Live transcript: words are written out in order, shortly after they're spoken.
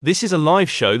This is a live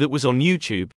show that was on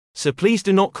YouTube, so please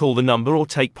do not call the number or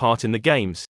take part in the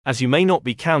games, as you may not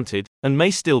be counted, and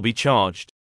may still be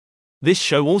charged. This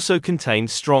show also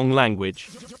contains strong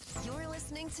language. You're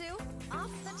listening to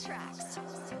Off the Tracks,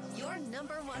 your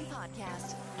 #1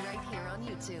 podcast, right here on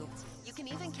YouTube. You can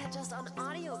even catch us on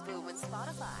Audio Boom and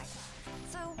Spotify.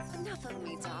 So, enough of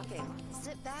me talking.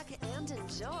 Sit back and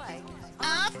enjoy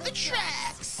Off the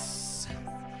Tracks.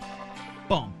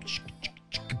 Bum,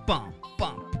 bum,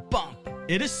 bum, bum.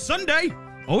 It is Sunday.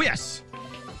 Oh, yes.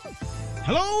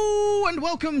 Hello and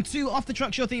welcome to Off the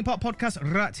Tracks, your theme park podcast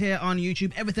right here on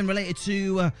YouTube. Everything related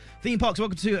to theme parks.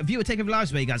 Welcome to Viewer Takeover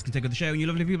Lives, where you guys can take over the show and you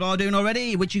lovely people are doing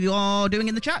already, which you are doing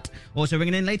in the chat. Also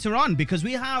ringing in later on because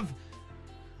we have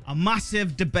a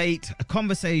massive debate, a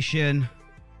conversation.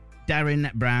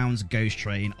 Derren Brown's Ghost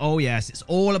Train. Oh, yes. It's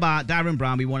all about Derren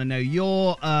Brown. We want to know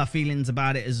your feelings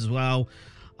about it as well.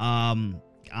 I'm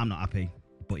not happy,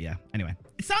 but yeah. Anyway,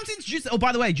 it's time to introduce. Oh,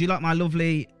 by the way, do you like my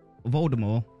lovely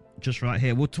Voldemort? Just right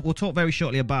here. We'll talk very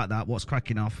shortly about that. What's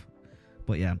cracking off?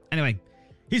 But yeah. Anyway,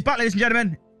 he's back, ladies and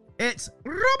gentlemen. It's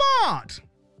Robert.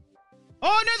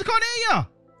 Oh no, they can't hear you.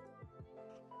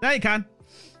 There you can.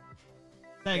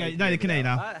 There you go. No, they can hear you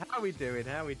now. How are we doing?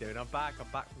 I'm back from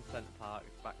Centre Park.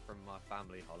 Back from my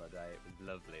family holiday. It was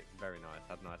lovely. It was very nice.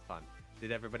 Had a nice time.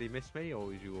 Did everybody miss me, or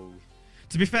was you all?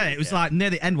 To be fair, it was like near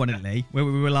the end, wasn't it, Lee? Where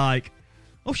we were like,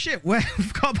 oh shit,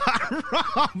 we've got back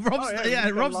Rob. Rob's not here.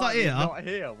 He's not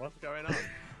here. What's going on?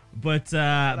 But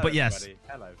yes. Everybody.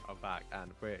 Hello, I'm back,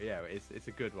 and it's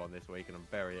a good one this week, and I'm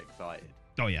very excited.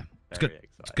 Oh yeah, it's very good. excited.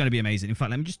 It's going to be amazing. In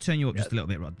fact, let me just turn you up just a little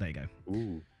bit, Rod. There you go.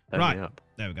 Ooh, right, up.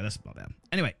 there we go. That's about there.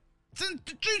 Anyway, let's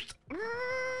introduce Lee.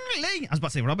 I was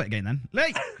about to say Robert again then.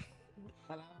 Lee.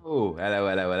 Hello.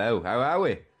 How are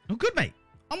we? Oh, good, mate.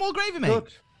 I'm all gravy, mate.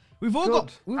 Good. We've all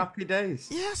Good. got Happy days.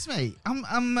 Yes, mate. I'm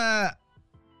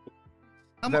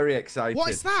very excited.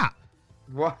 What is that?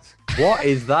 What? What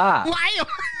is that? Why?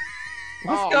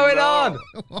 What's going on?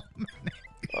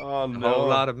 Oh no! A whole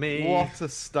lot of me. What a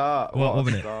start! Well, What 1 a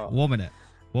minute. start. 1 minute.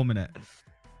 1 minute.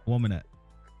 1 minute.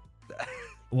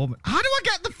 1 minute. How do I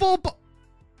get the full?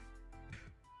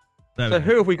 So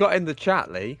who have we got in the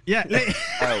chat, Lee? Yeah, Lee.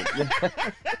 Oh,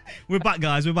 We're back,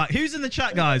 guys. We're back. Who's in the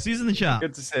chat, guys? Who's in the chat?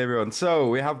 good to see everyone. So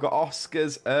we have got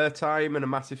Oscar's airtime, and a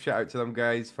massive shout out to them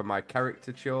guys for my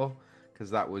caricature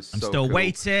because that was. I'm so still cool.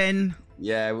 waiting.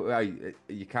 Yeah, well,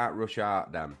 you can't rush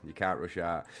art, Dan. You can't rush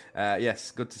art.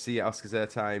 Yes, good to see Oscar's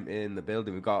airtime in the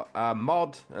building. We've got our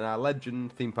mod and our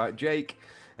legend theme park Jake,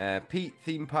 Pete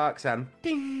theme parks and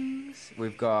dings.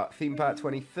 We've got theme park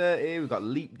 2030. We've got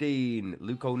Leap Dean,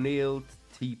 Luke O'Neill,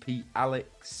 TP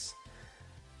Alex.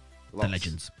 The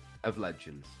legends. Of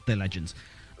legends. The legends.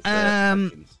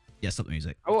 Legends. Yeah, stop the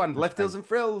music. Oh, and Left Hills and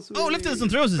Frills. Oh, Left Hills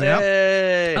and Thrills is here.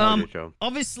 Hey, how good job.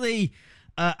 Obviously,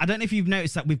 I don't know if you've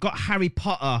noticed that we've got Harry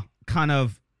Potter kind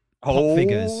of pop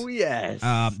figures. Oh yes.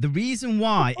 The reason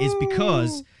why is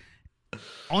because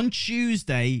on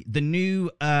Tuesday the new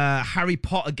Harry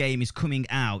Potter game is coming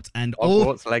out, and all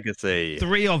Hogwarts Legacy.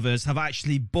 3 of us have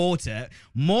actually bought it.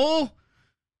 More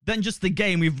than just the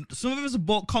game, some of us have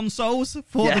bought consoles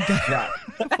for the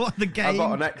game. For the game. I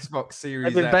bought an Xbox Series.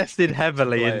 I've invested X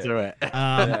heavily to play into it.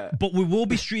 But we will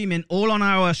be streaming all on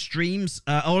our streams,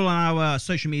 all on our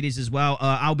social medias as well.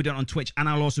 I'll be doing it on Twitch, and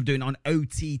I'll also be doing it on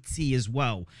OTT as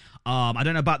well. I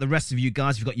don't know about the rest of you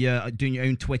guys. If you've got doing your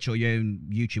own Twitch or your own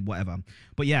YouTube, whatever.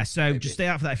 But yeah, so just stay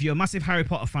out for that. If you're a massive Harry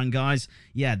Potter fan, guys,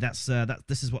 yeah, this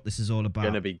is what this is all about. It's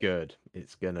gonna be good.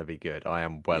 It's gonna be good. I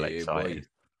am well excited.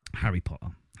 Harry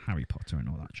Potter and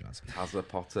all that jazz. Harry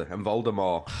Potter and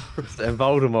Voldemort. And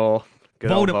Voldemort.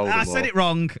 Good old Voldemort. I Voldemort. said it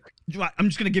wrong. Right, I'm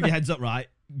just going to give you a heads up, right?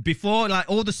 Before, like,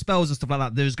 all the spells and stuff like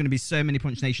that, there's going to be so many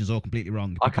punctuations all completely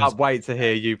wrong. I can't wait to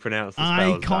hear you pronounce the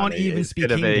spells. I can't Danny. even It's speak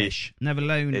gonna English, never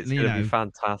alone. It's going to be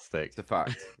fantastic. It's a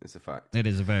fact. It's a fact.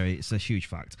 It's a huge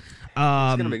fact. It's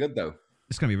gonna be good though.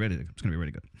 It's gonna be really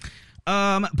good.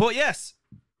 But yes,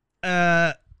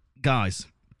 guys,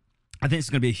 I think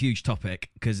it's going to be a huge topic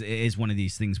because it is one of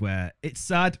these things where it's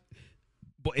sad,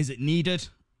 but is it needed?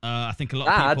 I think a lot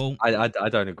of people. I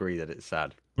don't agree that it's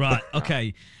sad. Right.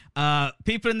 Okay.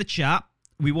 People in the chat,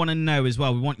 we want to know as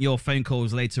well. We want your phone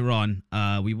calls later on.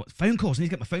 We want phone calls. I need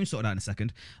to get my phone sorted out in a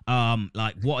second.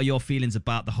 Like, what are your feelings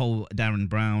about the whole Derren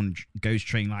Brown Ghost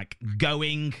Train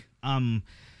going?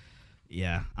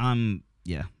 Yeah.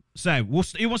 So, who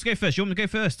wants to go first? You want me to go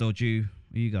first, or do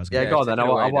you guys go? Yeah, go on then. take it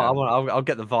away, Dan. I'll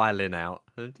get the violin out.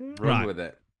 Run with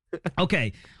it.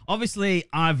 Okay, obviously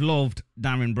I've loved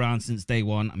Derren Brown since day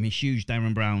one. I'm a huge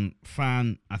Derren Brown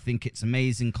fan. I think it's an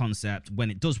amazing concept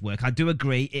when it does work. I do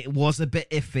agree it was a bit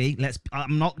iffy.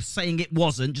 I'm not saying it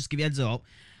wasn't, just give you a heads up.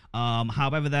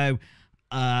 However, though,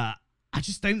 I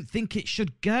just don't think it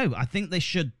should go. I think they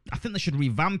should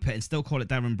revamp it and still call it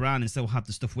Derren Brown and still have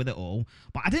the stuff with it all.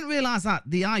 But I didn't realize that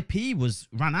the IP was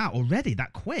ran out already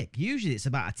that quick. Usually it's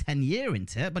about a 10-year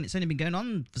into it, but it's only been going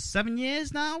on for 7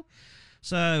 years now.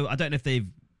 So I don't know if they've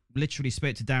literally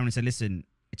spoke to Darren and said, "Listen,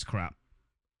 it's crap.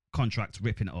 Contract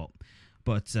ripping it up."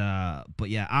 But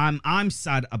yeah, I'm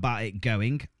sad about it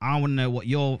going. I want to know what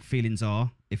your feelings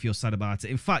are if you're sad about it.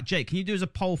 In fact, Jake, can you do as a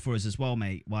poll for us as well,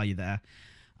 mate, while you're there?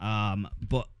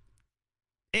 But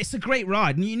it's a great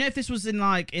ride, and you know, if this was in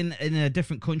like in a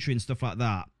different country and stuff like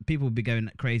that, people would be going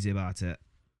crazy about it.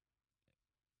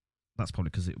 That's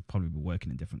probably because it would probably be working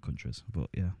in different countries. But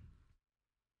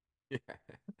yeah.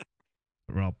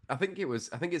 Rob, I think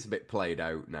it's a bit played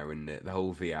out now, isn't it? The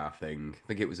whole VR thing. I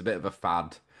think it was a bit of a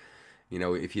fad. You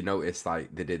know, if you notice,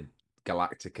 like they did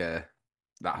Galactica,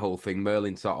 that whole thing,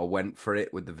 Merlin sort of went for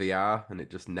it with the VR, and it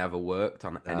just never worked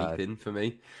on anything for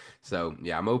me. So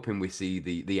yeah, I'm hoping we see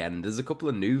the end. There's a couple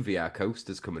of new VR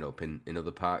coasters coming up in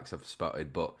other parks I've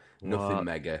spotted, but nothing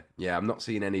mega. Yeah, I'm not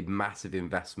seeing any massive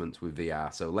investments with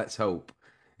VR. So let's hope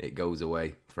it goes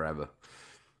away forever.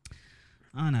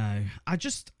 I know.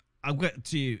 I'll get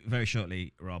to you very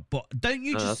shortly, Rob. But don't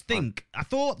you just think? I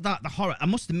thought that the horror. I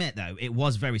must admit, though, it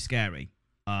was very scary.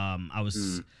 I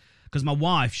was because my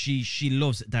wife, she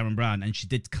loves Derren Brown, and she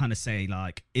did kind of say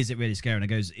like, "Is it really scary?" And I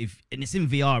goes, and it's in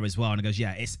VR as well. And I goes,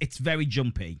 "Yeah, it's very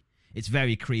jumpy. It's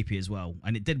very creepy as well."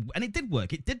 And it did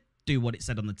work. It did do what it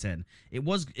said on the tin. It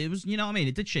was you know what I mean.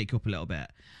 It did shake up a little bit.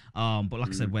 But like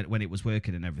I said, when it was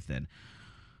working and everything.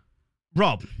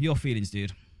 Rob, your feelings,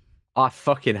 dude. I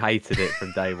fucking hated it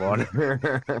from day one.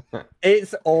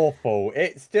 It's awful.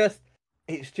 It's just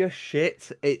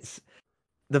shit.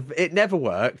 It never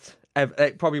worked.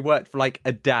 It probably worked for like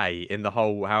a day in the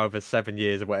whole however 7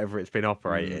 years or whatever it's been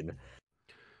operating.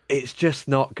 It's just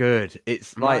not good.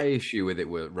 It's my like issue with it,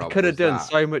 Rob. I could have done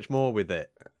so much more with it.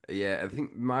 Yeah, I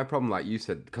think my problem, like you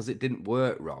said, because it didn't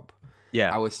work, Rob.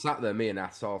 Yeah. I was sat there, and I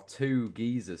saw two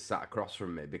geezers sat across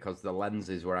from me because the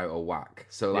lenses were out of whack.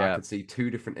 So I could see two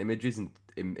different images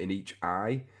in each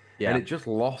eye. Yeah. And it just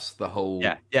lost the whole...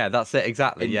 Yeah, that's it,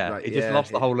 exactly, it just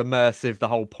lost the whole immersive, the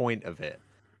whole point of it.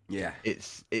 Yeah.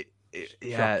 It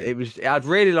had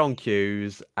really long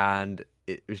queues, and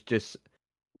it was just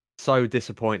so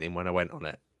disappointing when I went on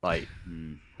it. Like,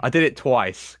 I did it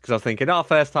twice, because I was thinking,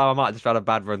 first time I might have just had a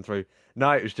bad run through. No,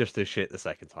 it was just as shit the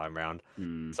second time round.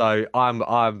 So I'm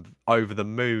over the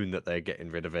moon that they're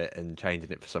getting rid of it and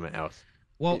changing it for something else.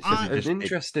 Well, it's an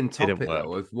interesting topic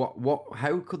though of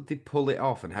how could they pull it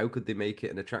off and how could they make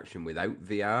it an attraction without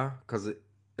VR? Because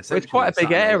it's quite a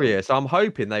big area, so I'm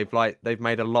hoping they've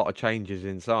made a lot of changes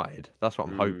inside. That's what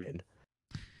I'm hoping.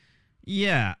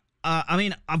 Yeah, I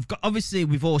mean, obviously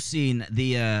we've all seen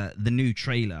the new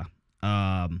trailer.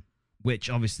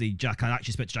 Which obviously Jack, I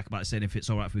actually spoke to Jack about it, saying if it's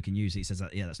all right if we can use it. He says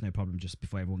that, yeah, that's no problem, just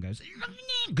before everyone goes,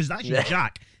 because actually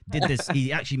Jack did this.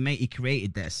 He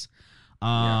created this,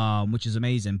 which is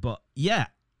amazing. But yeah,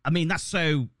 I mean, that's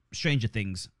so Stranger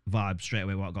Things vibe straight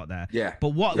away what I got there. Yeah.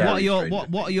 But what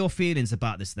are your feelings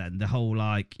about this then? The whole,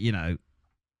 like, you know,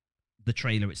 the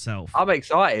trailer itself. I'm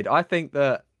excited. I think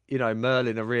that, you know,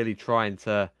 Merlin are really trying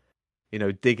to, you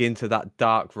know, dig into that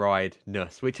dark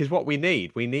ride-ness, which is what we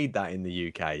need. We need that in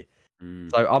the UK.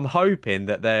 So I'm hoping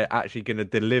that they're actually going to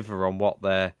deliver on what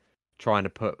they're trying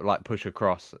to push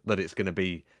across, that it's going to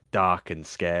be dark and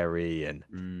scary, and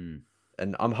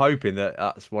I'm hoping that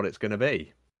that's what it's going to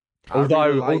be.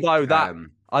 Although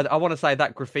I want to say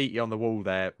that graffiti on the wall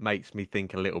there makes me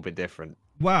think a little bit different.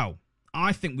 Well,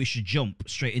 I think we should jump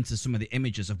straight into some of the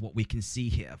images of what we can see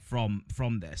here from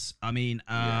this. I mean,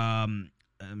 I'm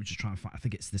just trying to find. I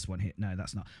think it's this one here. No,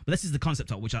 that's not. But this is the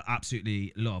concept art, which I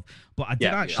absolutely love. But I did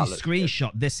actually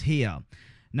screenshot this here.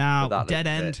 Now, dead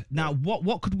end. Now,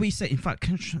 what could we say? In fact,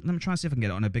 let me try and see if I can get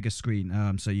it on a bigger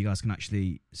screen, so you guys can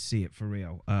actually see it for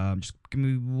real. Just give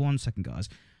me 1 second, guys.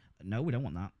 No, we don't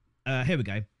want that. Here we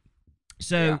go.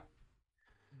 So,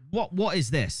 what is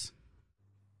this?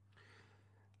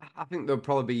 I think there'll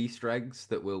probably be Easter eggs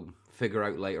that we'll figure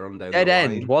out later on down the line.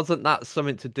 Dead end. Wasn't that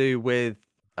something to do with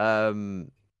the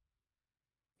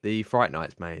Fright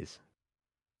Nights maze?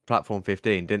 Platform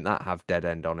 15, didn't that have dead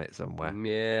end on it somewhere?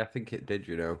 Yeah, I think it did,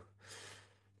 you know.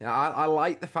 Yeah, I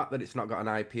like the fact that it's not got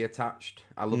an IP attached.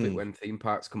 I love it when theme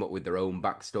parks come up with their own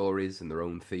backstories and their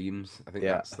own themes. I think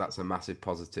that's a massive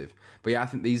positive. But yeah, I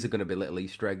think these are going to be little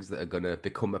Easter eggs that are going to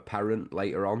become apparent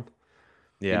later on.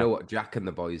 Yeah. You know what Jack and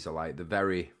the boys are like? They're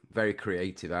very, very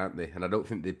creative, aren't they? And I don't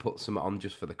think they put some on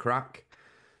just for the crack.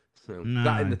 So that in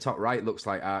No. the top right looks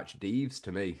like Arch Deeves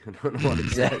to me. I don't know what it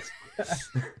says.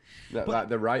 Like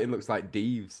the writing looks like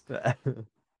Deeves.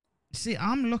 See,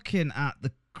 I'm looking at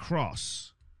the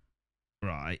cross,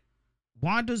 right?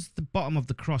 Why does the bottom of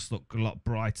the cross look a lot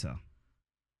brighter?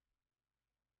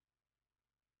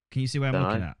 Can you see where I'm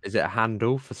looking at? Is it a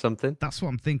handle for something? That's what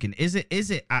I'm thinking. Is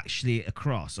it actually a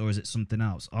cross or is it something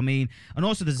else? I mean, and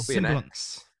also there's Could a be an symbol on,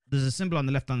 X. there's a symbol on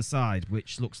the left hand side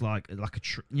which looks like a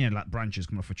tree, like branches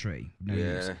coming off a tree. No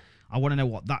use. Yeah. I want to know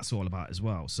what that's all about as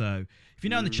well. So if you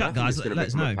know in the chat, I think guys, it's gonna let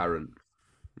us become know.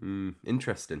 apparent.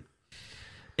 Interesting.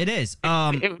 It is.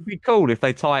 It would be cool if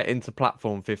they tie it into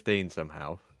platform 15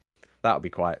 somehow. That would be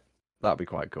quite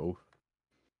cool.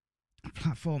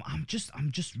 Platform. I'm just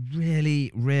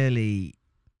really, really.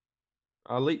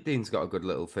 Our Leap Dean's got a good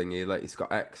little thing here. Like, it's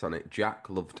got X on it. Jack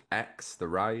loved X, the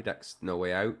ride, X No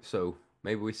Way Out. So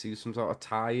maybe we see some sort of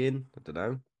tie-in. I don't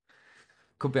know.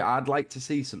 Could be. I'd like to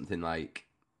see something like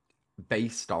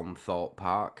based on Thorpe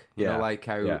Park. You know, like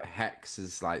how Hex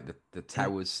is like the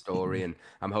Towers story, and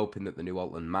I'm hoping that the new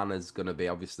Alton Manor's going to be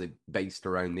obviously based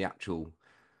around the actual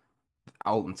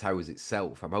Alton Towers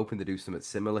itself. I'm hoping to do something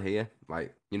similar here.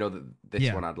 Like, you know, that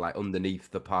this one had like underneath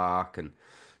the park, and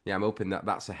yeah, I'm hoping that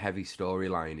that's a heavy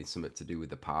storyline. Is something to do with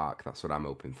the park. That's what I'm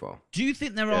hoping for. Do you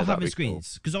think they're all having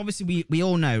screens? Because obviously we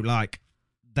all know like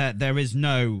that there is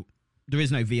no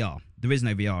VR. There is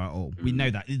no VR at all. We know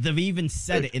that. They've even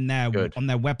said it in their on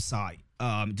their website.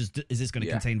 Is this going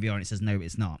to contain VR? And it says no,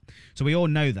 it's not. So we all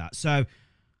know that. So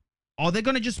are they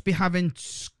going to just be having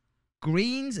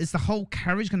screens? Is the whole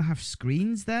carriage going to have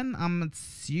screens then? I'm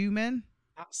assuming.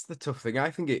 That's the tough thing. I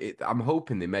think I'm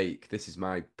hoping they make, this is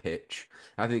my pitch.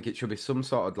 I think it should be some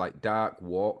sort of like dark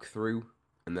walkthrough,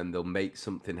 and then they'll make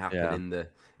something happen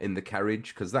in the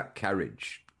carriage, because that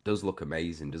carriage does look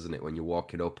amazing, doesn't it? When you're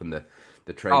walking up and the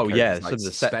train carriage is like some of the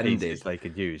set suspended. pieces they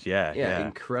could use. Yeah,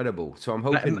 incredible. So I'm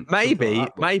hoping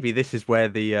maybe this is where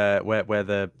the where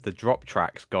the drop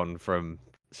track's gone from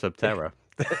Subterra.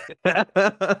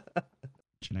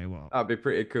 Do you know what? That'd be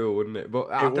pretty cool, wouldn't it?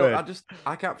 But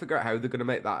I can't figure out how they're gonna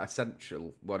make that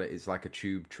essential. What it is, like a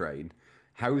tube train.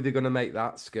 How are they gonna make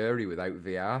that scary without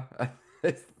VR?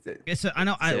 I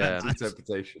know.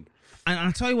 Interpretation. And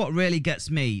I'll tell you what really gets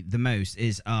me the most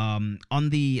is on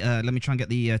the let me try and get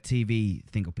the TV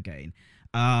thing up again.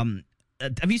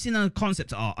 Have you seen the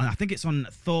concept art? I think it's on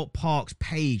Thorpe Park's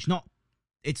page.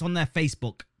 It's on their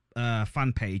Facebook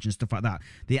fan page and stuff like that.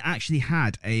 They actually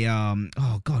had a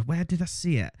oh god, where did I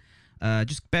see it?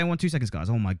 Just bear 2 seconds, guys.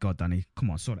 Oh my god, Danny,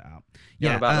 come on, sort it out.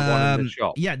 Yeah, about the one in the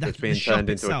shop. Yeah, that's being turned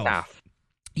into a calf.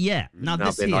 Yeah, now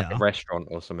this been here, like a restaurant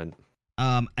or something.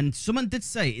 And someone did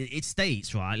say it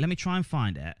states, right? Let me try and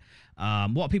find it.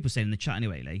 What are people saying in the chat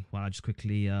anyway, Lee? Well, I just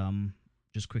quickly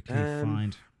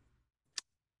find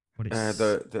what it's.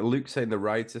 The Luke saying the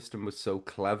ride system was so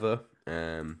clever.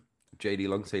 JD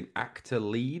Long saying actor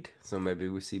lead, so maybe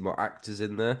we see more actors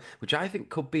in there, which I think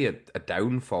could be a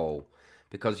downfall,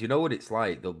 because you know what it's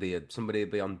like. Somebody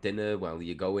will be on dinner while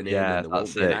you're going in, and there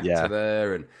won't be an actor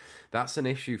there, and that's an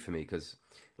issue for me, because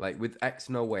like with X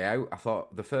No Way Out, I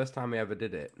thought the first time I ever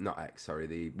did it, not X, sorry,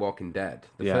 The Walking Dead,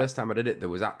 first time I did it, there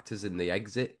was actors in the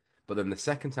exit, but then the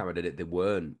second time I did it, there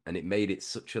weren't, and it made it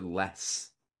such a less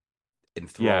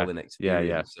enthralling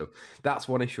experience. So that's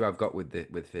one issue I've got with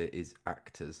it is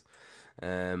actors.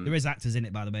 There is actors in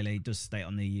it, by the way. It does state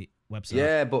on the website.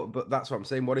 Yeah, but that's what I'm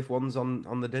saying. What if one's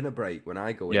on the dinner break when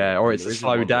I go in? Yeah, or it's a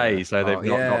slow day, so they've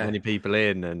not got many people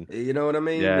in, and you know what I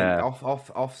mean. Yeah. And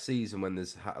off season when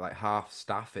there's like half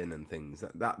staff in and things.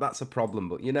 That's a problem.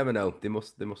 But you never know. They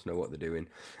must know what they're doing.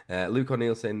 Luke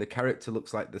O'Neill saying the character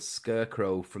looks like the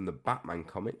Scarecrow from the Batman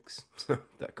comics.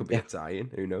 That could be a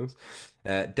tie-in. Who knows?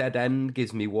 Dead End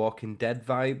gives me Walking Dead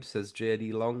vibes, says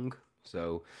JD Long.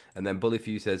 So, and then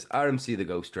Bullyfew says RMC the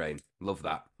Ghost Train. Love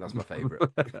that. That's my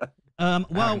favorite.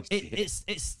 Well,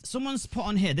 it's someone's put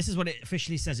on here. This is what it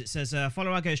officially says. It says,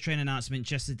 follow our Ghost Train announcement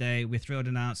yesterday. We're thrilled to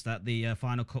announce that the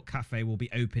Final Cut Cafe will be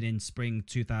open in spring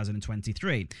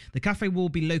 2023. The cafe will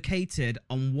be located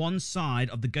on one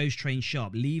side of the Ghost Train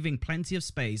shop, leaving plenty of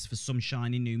space for some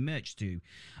shiny new merch too.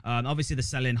 Obviously, they're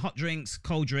selling hot drinks,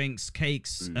 cold drinks,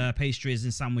 cakes, pastries,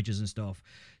 and sandwiches and stuff.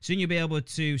 Soon you'll be able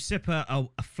to sip a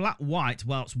flat white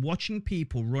whilst watching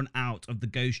people run out of the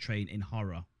Ghost Train in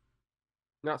horror.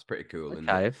 That's pretty cool.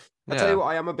 Okay. I'll tell you what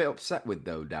I am a bit upset with,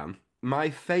 though, Dan.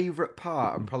 My favourite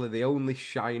part, and probably the only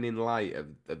shining light of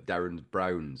Derren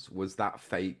Brown's, was that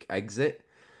fake exit.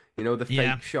 You know, the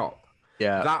fake shop.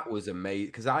 Yeah. That was amazing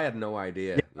because I had no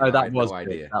idea. Yeah, You know, I that had was no good.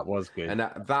 idea. That was good. And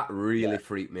that really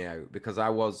freaked me out because I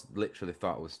was literally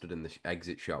thought I was stood in the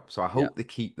exit shop. So I Yeah. hope they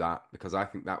keep that because I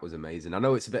think that was amazing. I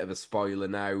know it's a bit of a spoiler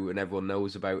now and everyone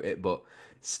knows about it, but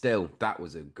still, that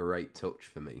was a great touch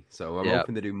for me. So I'm Yeah.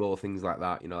 hoping they do more things like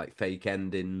that, you know, like fake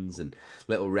endings and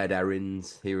little red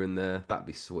herrings here and there. That'd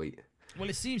be sweet. Well,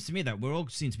 it seems to me that we're all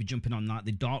seem to be jumping on like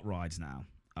the dark rides now.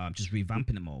 Just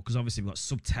revamping them all because obviously we've got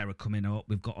Subterra coming up.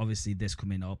 We've got obviously this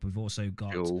coming up. We've also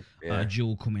got Jewel.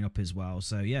 Jewel coming up as well.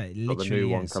 So yeah, it Got the literally new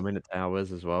one is. coming at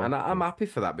Towers as well. And I'm happy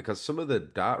for that because some of the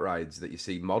dark rides that you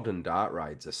see, modern dark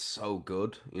rides, are so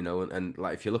good, you know. And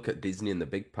like if you look at Disney and the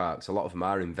big parks, a lot of them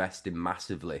are investing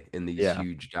massively in these Yeah.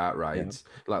 huge dark rides.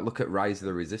 Like look at Rise of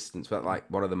the Resistance, that's like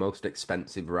one of the most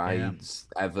expensive rides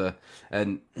ever,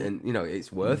 and you know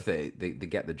it's worth it. They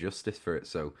get the justice for it.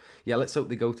 So yeah, let's hope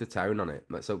they go to town on it.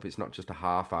 Let's hope it's not just a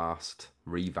half-assed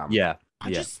revamp. Yeah.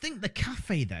 I just think the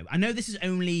cafe though. I know this is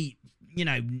only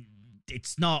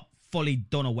it's not fully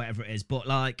done or whatever it is, but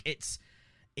like it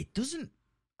doesn't.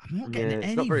 I'm not getting any.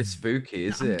 It's not very spooky,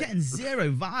 is I'm it? getting zero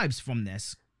vibes from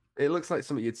this. It looks like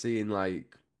something you'd see in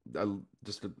like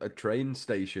just a train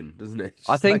station, doesn't it?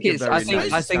 I think Just like a it's. very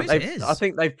nice nice I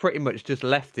think they've pretty much just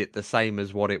left it the same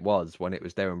as what it was when it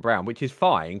was Derren Brown, which is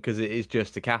fine because it is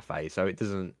just a cafe. So it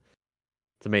doesn't.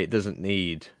 To me, it doesn't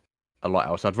need a lot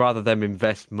else. I'd rather them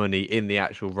invest money in the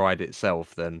actual ride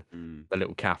itself than the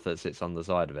little cafe that sits on the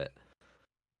side of it.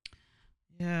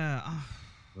 Yeah.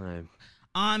 No.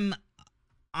 I'm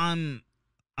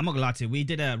not gonna lie to you. We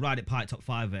did a ride at Pike Top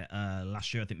 5 it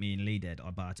last year. I think me and Lee did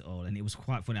about it all, and it was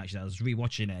quite funny actually. I was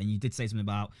rewatching it, and you did say something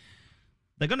about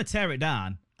they're gonna tear it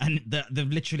down, and they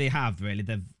literally have really.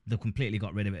 They've completely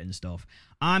got rid of it and stuff.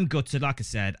 I'm gutted, like I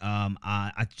said.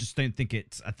 I just don't think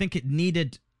it. I think it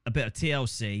needed a bit of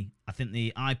TLC. I think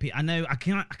the IP. I know. I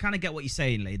kind of get what you're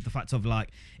saying, Lee. The fact of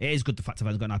like it is good. The fact of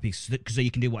it's got an IP because so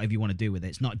you can do whatever you want to do with it.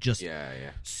 It's not just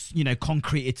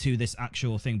concreted to this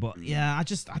actual thing. But yeah, I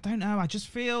don't know. I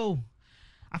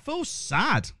feel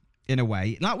sad in a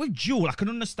way. Like with Jewel, I can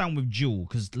understand with Jewel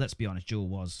because let's be honest, Jewel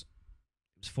was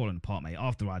falling apart, mate.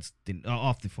 After the rides didn't,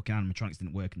 after the fucking animatronics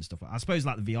didn't work and stuff. I suppose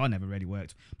like the VR never really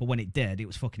worked, but when it did, it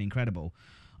was fucking incredible.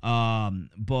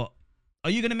 But are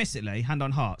you gonna miss it, Lee? Hand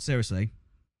on heart, seriously.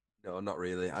 No, not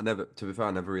really. To be fair,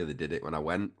 I never really did it when I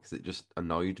went because it just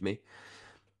annoyed me.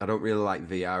 I don't really like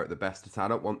VR at the best of time. I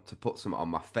don't want to put something on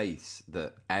my face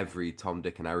that every Tom,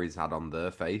 Dick, and Harry's had on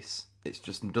their face. It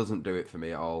just doesn't do it for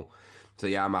me at all. So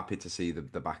yeah, I'm happy to see the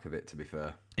back of it. To be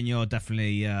fair, and you're definitely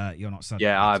you're not sad.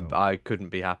 Yeah, I couldn't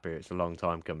be happier. It's a long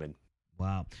time coming.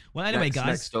 Wow. Well, anyway, guys.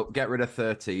 Next up, get rid of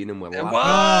 13 and we'll laugh.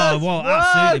 Oh, well,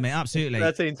 absolutely, mate, absolutely.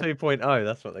 13 2.0.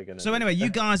 That's what they're gonna. So anyway,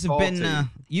 you guys have been,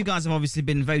 you guys have obviously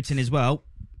been voting as well.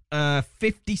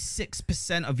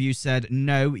 56% of you said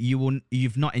no,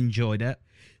 you've not enjoyed it,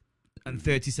 and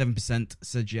 37%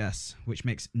 said yes, which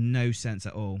makes no sense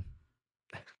at all.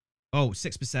 Oh,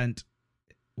 6%.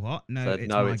 What? No,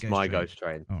 it's my Ghost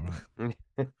Train. All right.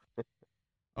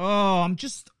 Oh,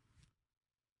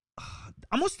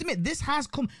 I must admit, this has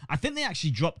come. I think they actually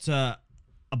dropped a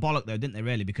bollock though, didn't they?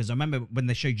 Really, because I remember when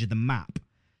they showed you the map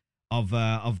of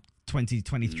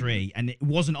 2023, and it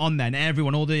wasn't on there, and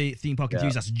everyone, all the theme park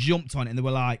enthusiasts, jumped on it, and they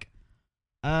were like,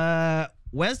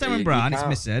 "Where's Derren Brown? It's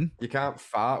missing." You can't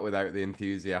fart without the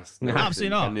enthusiasts. Absolutely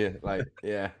not. Can you? Like,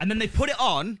 yeah. And then they put it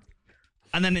on,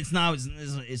 and then it's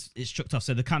chucked off.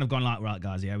 So they're kind of gone like, right,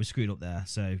 guys, yeah, we screwed up there.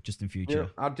 So just in future,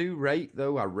 I do rate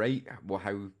though. I rate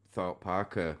how Thorpe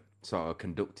Park are sort of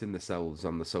conducting themselves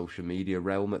on the social media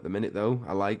realm at the minute though.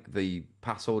 I like the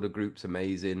pass holder group's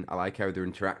amazing. I like how they're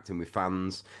interacting with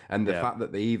fans, and the fact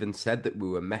that they even said that we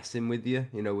were messing with you,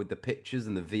 you know, with the pictures,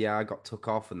 and the VR got took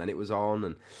off and then it was on,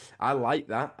 and I like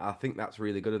that. I think that's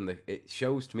really good, and it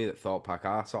shows to me that Thorpe Park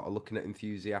are sort of looking at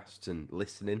enthusiasts and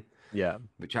listening. Yeah,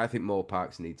 which I think more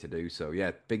parks need to do. So yeah,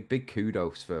 big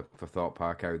kudos for Thorpe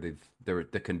Park. How they're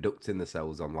conducting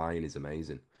themselves online is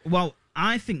amazing. Well,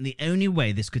 I think the only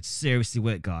way this could seriously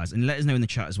work, guys, and let us know in the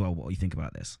chat as well what you think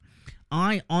about this.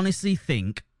 I honestly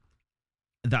think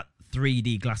that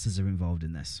 3D glasses are involved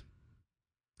in this.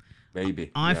 Maybe.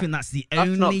 I think that's the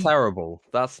only. That's not terrible.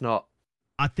 That's not.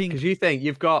 I think because you think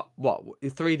you've got what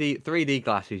 3D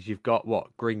glasses. You've got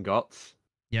what Gringotts.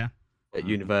 Yeah. At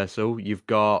Universal, you've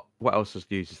got what else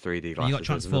uses 3D glasses? You got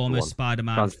Transformers,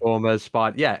 Spider-Man. Transformers,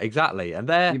 yeah, exactly, and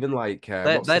they're even like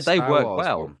they work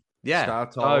well. Yeah,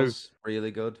 Star Tours,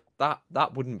 really good. That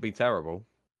wouldn't be terrible.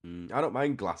 I don't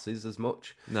mind glasses as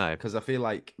much. No. Because I feel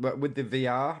like with the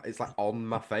VR, it's like on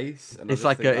my face, and It's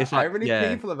I just think, it's like how many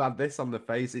yeah. people have had this on the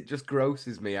face? It just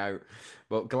grosses me out.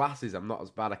 But glasses, I'm not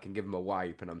as bad. I can give them a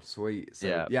wipe, and I'm sweet.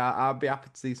 So yeah, I'll be happy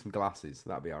to see some glasses.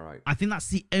 That'd be all right. I think that's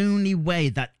the only way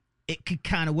that it could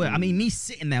kind of work. I mean, me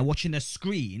sitting there watching the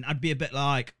screen, I'd be a bit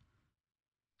like,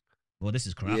 well, this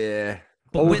is crap. Yeah.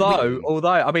 But although,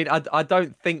 I mean, I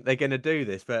don't think they're going to do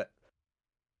this, but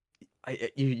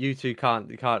you two can't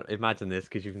imagine this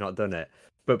because you've not done it.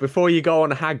 But before you go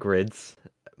on Hagrid's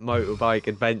motorbike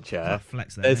adventure,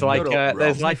 flex there, there's like Shut up,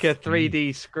 there's Rob. like a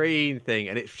 3D screen thing,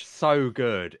 and it's so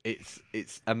good.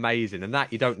 It's amazing, and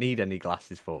that you don't need any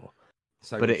glasses for.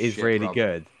 But it is Shit, really Rob.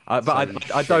 good.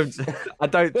 But I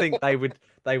don't think they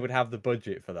would have the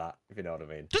budget for that, if you know what I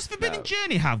mean. Does Forbidden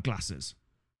Journey have glasses?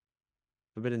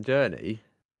 Forbidden Journey?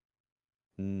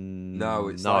 No,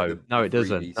 it's no, like the it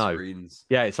doesn't. 3D No. screens.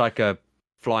 Yeah, it's like a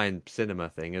flying cinema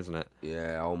thing, isn't it?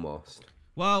 Yeah, almost.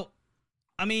 Well,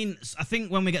 I mean, I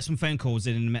think when we get some phone calls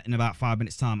in about 5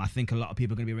 minutes' time, I think a lot of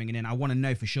people are going to be ringing in. I want to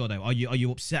know for sure, though. Are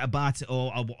you upset about it,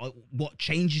 or what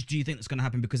changes do you think that's going to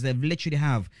happen? Because they literally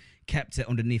have kept it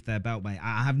underneath their belt, mate.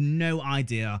 I have no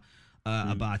idea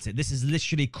about it. This has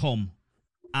literally come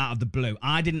out of the blue.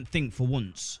 I didn't think for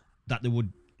once that they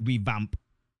would revamp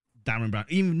Derren Brown,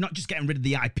 even not just getting rid of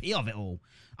the IP of it all.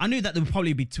 I knew that they would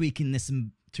probably be tweaking this and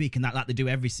tweaking that like they do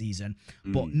every season,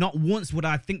 but not once would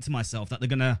I think to myself that they're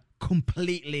gonna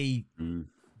completely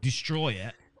destroy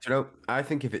it. Do you know, I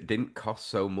think if it didn't cost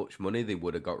so much money, they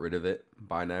would have got rid of it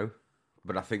by now.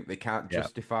 But I think they can't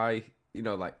justify,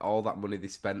 like all that money they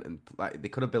spent, and like they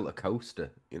could have built a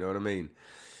coaster. You know what I mean?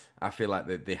 I feel like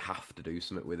they have to do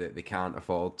something with it. They can't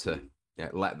afford to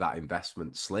let that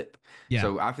investment slip. Yeah.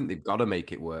 So I think they've got to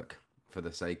make it work for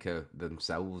the sake of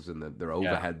themselves and their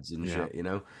overheads and shit.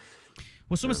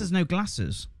 Well, someone says no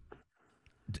glasses.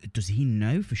 Does he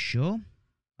know for sure?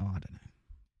 Oh, I don't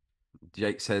know.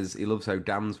 Jake says he loves how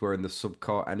Dan's wearing the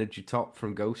subcore energy top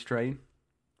from Ghost Train.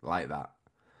 Like that.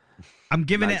 I'm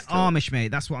giving Nice it top. Amish, mate.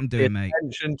 That's what I'm doing, mate.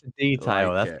 Attention to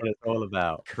detail. Like That's it. what it's all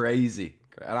about. Crazy.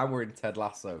 And I'm wearing Ted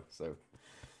Lasso, so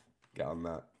get on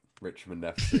that. Richmond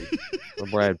FC.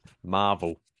 I'm wearing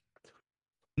Marvel.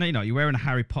 No, you're not. You're wearing a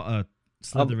Harry Potter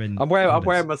Slytherin. I'm wearing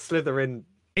my Slytherin.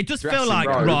 It does dressing feel like,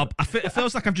 robe. Rob, it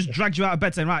feels like I've just dragged you out of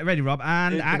bed saying, right, ready, Rob,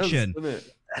 and It does, action. doesn't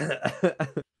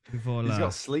it? Before, He's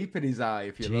got sleep in his eye,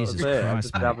 if you Jesus notice. I'm Christ,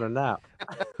 just mate. having a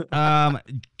nap.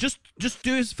 Just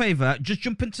do us a favour. Just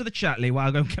jump into the chat, Lee, while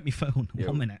I go and get my phone. Yo.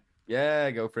 1 minute.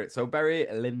 Yeah, go for it. So Barry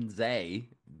Lindsay,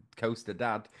 Coaster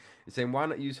Dad, is saying, why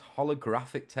not use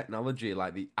holographic technology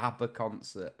like the ABBA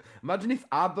concert? Imagine if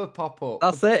ABBA pop up.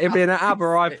 That's it. It'd be an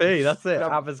ABBA IP. That's it. You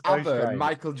know, ABBA's Ghost ABBA, Train. and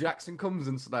Michael Jackson comes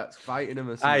and starts fighting him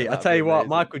or something. Hey, I That'd tell be you what, amazing.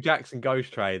 Michael Jackson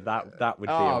Ghost Train. That would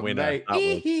be a winner. Mate. That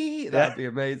would. That'd be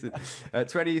amazing.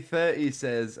 2030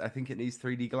 says, I think it needs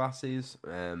 3D glasses.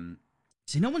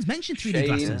 See, no one's mentioned 3D Shane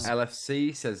glasses.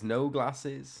 LFC says no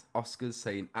glasses. Oscar's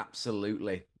saying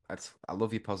absolutely. I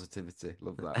love your positivity.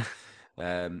 Love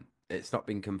that. It's not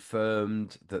been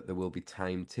confirmed that there will be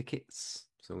time tickets,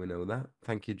 so we know that.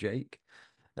 Thank you, Jake.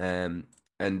 And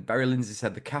Barry Lindsay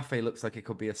said the cafe looks like it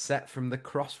could be a set from the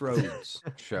Crossroads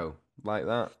show, like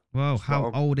that. Whoa, Spot how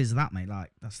on. old is that, mate?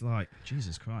 Like, that's like,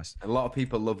 Jesus Christ. A lot of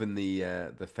people loving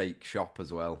the fake shop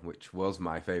as well, which was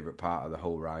my favorite part of the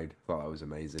whole ride. Thought that was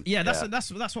amazing. Yeah, that's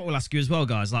what we'll ask you as well,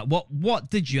 guys. Like, what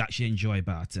did you actually enjoy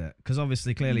about it? Because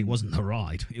obviously, clearly, it wasn't the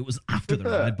ride; it was after the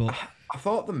ride. But I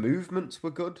thought the movements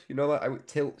were good. Like how it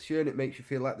tilts you and it makes you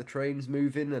feel like the train's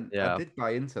moving, and I did buy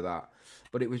into that.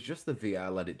 But it was just the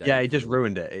VR let it down. Yeah, it just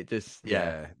ruined it. It just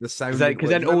the sound. Because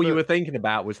then all you were thinking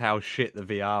about was how shit the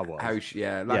VR was.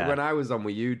 When I was on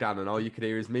with you, Dan, and all you could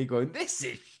hear is me going, "This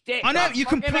is shit." I know that you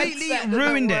fucking completely headset doesn't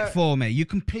ruined it work." for me. You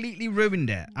completely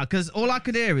ruined it because all I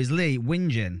could hear is Lee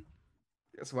whinging,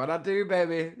 That's what I do,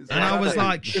 baby. That's and what I was do.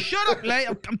 like, "Shut up, Lee!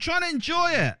 I'm trying to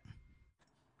enjoy it."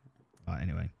 Right,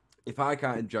 anyway. If I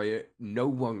can't enjoy it, no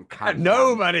one can.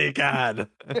 Nobody can.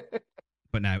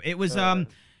 But no, it was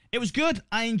good.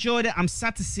 I enjoyed it. I'm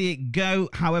sad to see it go.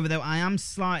 However, though, I am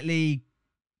slightly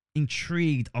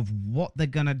intrigued of what they're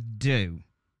gonna do.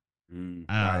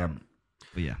 I am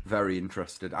But yeah, very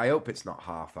interested. I hope it's not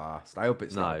half-assed. I hope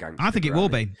it's not gangster. I think it will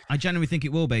granny. be. I genuinely think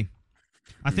it will be.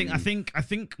 I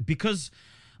think because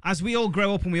as we all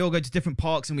grow up and we all go to different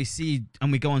parks and we see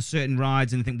and we go on certain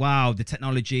rides and think, wow, the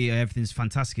technology, everything's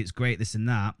fantastic, it's great, this and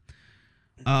that.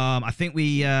 I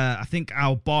think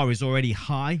our bar is already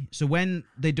high. So when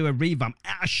they do a revamp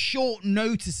at a short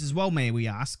notice as well, may we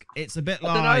ask, it's a bit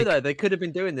like I don't know though. They could have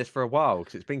been doing this for a while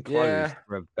because it's been closed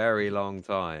for a very long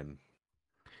time.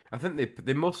 I think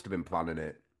they must have been planning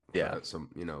it Yeah. Some,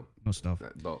 No stuff.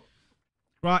 But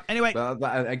Right. Anyway.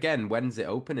 again, when's it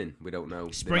opening? We don't know.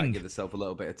 Spring. They might give themselves a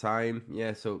little bit of time.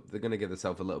 Yeah, so they're going to give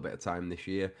themselves a little bit of time this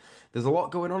year. There's a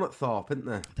lot going on at Thorpe, isn't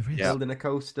there? There is. Building a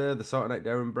coaster. They're sorting out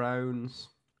Derren Browns.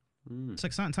 It's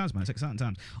exciting times, man. It's exciting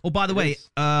times. Oh, by the way, is.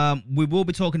 we will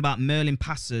be talking about Merlin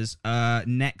passes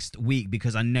next week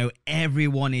because I know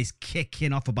everyone is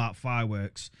kicking off about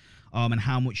fireworks and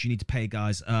how much you need to pay,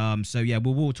 guys. So yeah,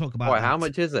 we'll talk about. Wait, how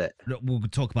much is it? We'll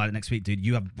talk about it next week, dude.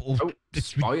 You have it's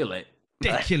Spoil it.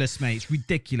 ridiculous, mate. It's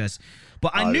ridiculous.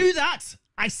 But I knew that.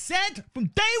 I said from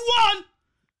day one,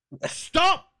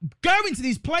 stop going to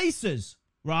these places.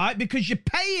 Right, because you're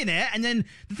paying it, and then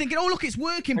they're thinking, "Oh, look, it's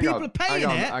working. People are paying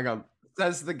it." Hang on.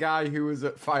 Says the guy who was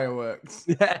at fireworks.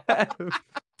 Yeah.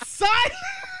 Silence.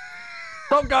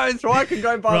 Stop going so I can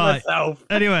go by myself.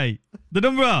 Anyway, the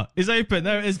number is open.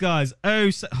 There it is, guys. Oh,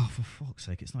 for fuck's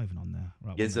sake, it's not even on there.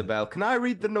 Right, Isabel, can I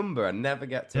read the number? I never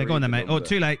get to. Yeah, read go on then, the mate. Oh, number.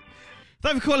 too late.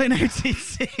 Thank you for calling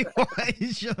OTC. What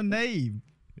is your name?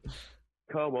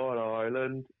 Come on,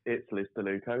 Ireland. It's Lister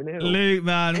Luke O'Neill. Luke,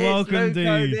 man. It's Welcome, Luke dude.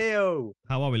 O'Neill.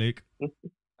 How are we, Luke?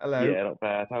 Hello. Yeah, not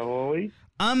bad. How are we?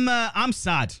 I'm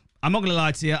sad. I'm not gonna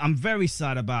lie to you. I'm very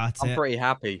sad about it. I'm pretty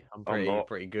happy. I'm not.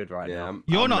 pretty good right Yeah, now.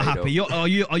 You're I'm not made happy. up.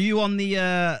 Are you on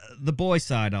the boy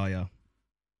side? Are you?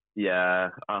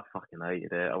 Yeah, I fucking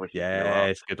hated it. I wish. Yeah,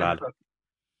 it's good, lad.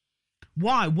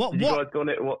 Why? What? Did you What? guys got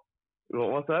it? What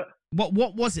was that?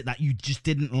 What was it that you just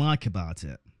didn't like about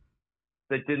it?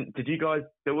 They didn't. Did you guys?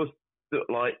 There was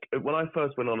like when I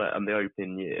first went on it and the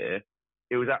opening year,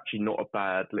 it was actually not a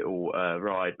bad little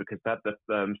ride because they had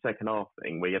the second half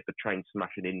thing where you had the train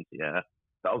smashing into you.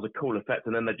 That was a cool effect,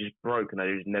 and then they just broke and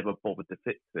they just never bothered to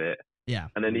fix it. Yeah.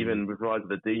 And then even with Rise of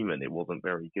the Demon, it wasn't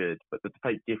very good. But the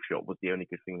fake gift shop was the only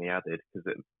good thing they added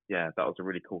because that was a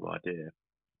really cool idea.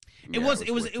 It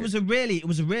was a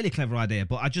really clever idea,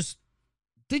 but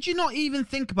did you not even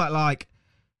think about like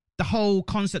the whole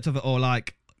concept of it, or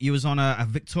like you was on a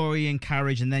Victorian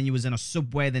carriage and then you was in a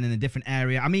subway, then in a different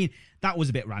area? I mean, that was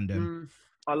a bit random.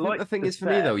 I think like the thing is for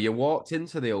me though, you walked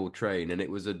into the old train and it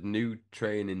was a new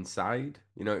train inside.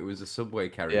 It was a subway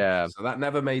carriage. Yeah. So that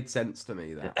never made sense to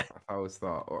me. That I always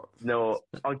thought. No,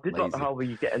 I did like Lazy. how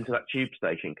you get into that tube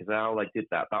station because how they did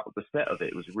that. The set of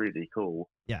it was really cool.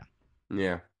 Yeah.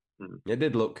 Mm. It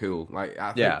did look cool. Like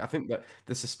Yeah. I think that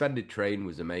the suspended train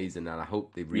was amazing, and I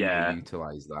hope they really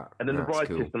utilize that. And then the That's ride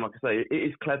cool. system, like I say, it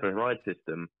is clever ride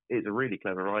system. It's a really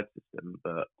clever ride system,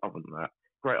 but other than that,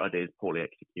 great ideas, poorly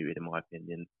executed in my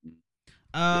opinion.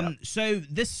 So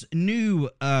this new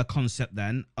concept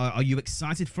then, are you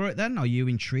excited for it then? Are you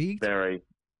intrigued? Very.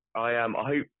 I am. I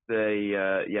hope they,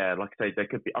 like I say, there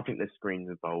could be. I think there's screens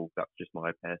involved. That's just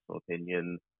my personal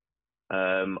opinion.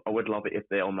 I would love it if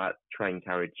they on that train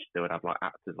carriage they would have like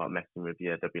actors like messing with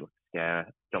you. There'd be like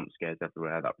jump scares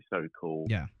everywhere. That'd be so cool.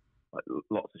 Yeah. Like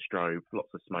lots of strobe, lots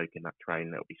of smoke in that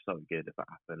train. That would be so good if that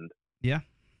happened. Yeah.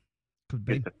 Could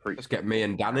be. Get the freak. Let's get me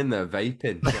and Dan in there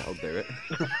vaping. That'll do it.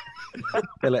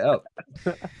 Fill it up.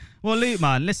 Well, Luke,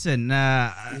 man, listen.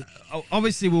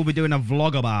 Obviously, we'll be doing a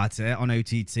vlog about it on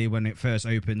OTT when it first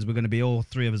opens. We're going to be all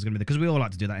three of us going to be there because we all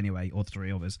like to do that anyway. All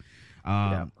three of us.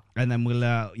 And then we'll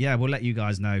let you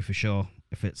guys know for sure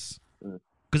if it's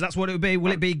because that's what it would be.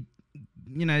 Will it be,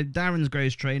 Darren's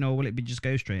Ghost Train, or will it be just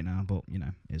Ghost Train now? But it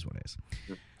is what it is.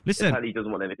 Listen, Apparently he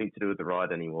doesn't want anything to do with the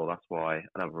ride anymore. That's why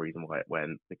another reason why it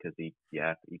went because he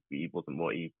wasn't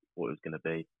what he thought it was going to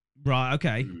be. right?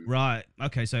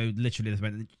 Okay. So literally, they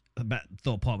went. I bet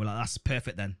Thorpe Park were like, "That's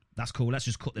perfect. Then that's cool. Let's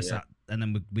just cut this out, and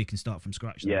then we can start from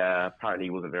scratch." Then. Yeah, apparently he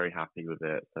wasn't very happy with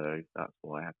it, so that's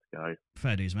why I had to go.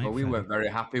 Fair dues, mate. Well, we fair weren't very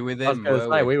happy with I was him. going to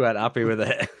were say, we? we weren't happy with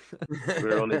it. We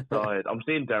were on his side. I'm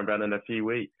seeing Derren Brown in a few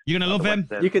weeks. You're gonna love him.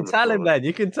 You can tell him then.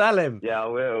 You can tell him. Yeah, I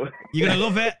will. You're gonna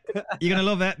love it. You're gonna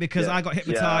love it because Yeah. I got Yeah, I'm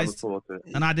hypnotized, looking forward to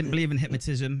it. and I didn't believe in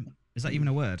hypnotism. Is that even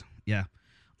a word? Yeah.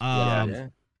 Yeah.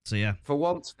 So yeah. For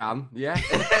once, Dan. Yeah.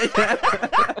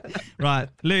 Right,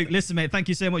 Luke. Listen, mate. Thank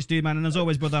you so much, dude, man. And as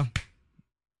always, brother.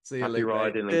 See you Happy later.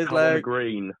 riding and Cheers, come on the Luke.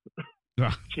 green.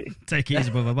 Right. Take it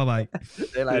easy, brother. Bye bye. See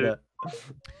you later.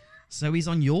 So he's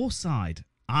on your side.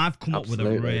 I've come up with a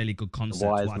Absolutely. really good concept.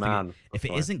 Wise What I think man. if it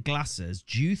That's right. isn't glasses,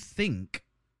 do you think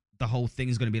the whole thing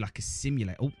is going to be like a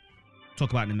simulator? Oh, talk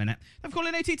about it in a minute. I'm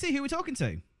calling ATT. Who are we talking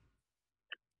to?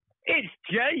 It's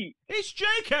Jake. It's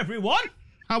Jake, everyone.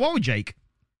 How are we, Jake?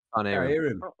 Can't I hear him. hear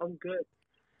him. I'm good.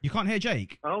 You can't hear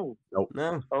Jake? Oh.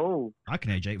 No. Oh. I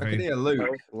can hear Jake I can very. hear Luke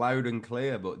loud and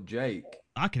clear, but Jake.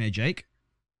 I can hear Jake.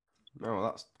 No,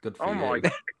 that's good for Oh you. my.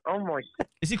 Oh my.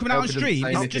 Is he coming out on Hope he doesn't stream? say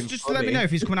anything Just to let me funny. know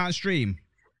if he's coming out on stream.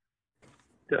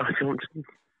 I don't.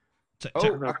 T-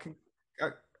 Oh, I can.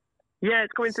 Yeah,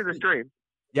 it's going through the stream.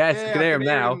 Yes, Yeah, I can hear him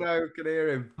now. Can hear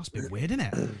him. That's a bit weird, isn't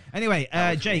it? Anyway,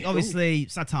 That was Jake, really cool. obviously,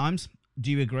 sad times.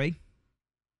 Do you agree?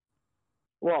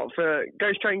 What, for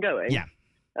Ghost Train going? Yeah.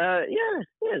 Yes.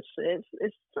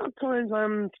 It's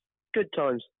sometimes good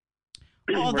times.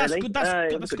 Oh, that's really. good.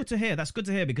 That's good to hear. That's good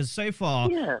to hear because so far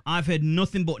Yeah. I've heard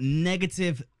nothing but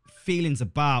negative feelings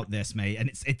about this, mate, and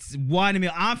it's winding me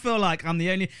up. I feel like I'm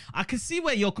the only. I can see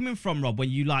where you're coming from, Rob, when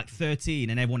you like 13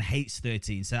 and everyone hates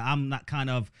 13. So I'm that kind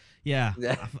of Yeah.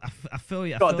 I feel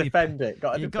you. Got to defend it.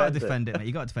 You got to defend it, mate.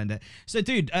 You got to defend it. So,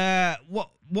 dude, what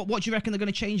do you reckon they're going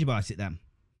to change about it then?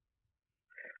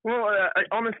 Well,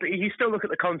 honestly, you still look at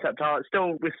the concept art.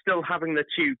 We're still having the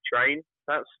tube train.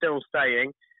 That's still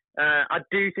staying. I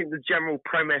do think the general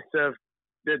premise of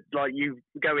you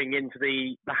going into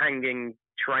the hanging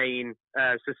train,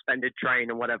 suspended train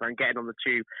and whatever, and getting on the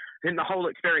tube. I think the whole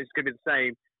experience could be the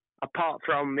same, apart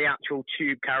from the actual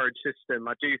tube carriage system.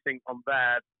 I do think on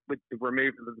there, with the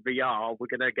removal of the VR, we're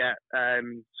going to get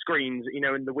screens,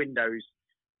 in the windows.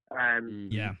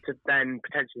 To then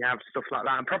potentially have stuff like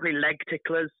that, and probably leg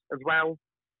ticklers as well,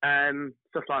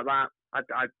 stuff like that.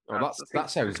 That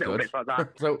sounds good. Bits like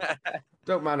that.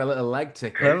 Don't mind a little leg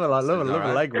tickle. Love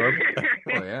a leg rub.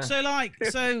 Oh, yeah.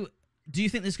 So do you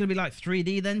think there's going to be like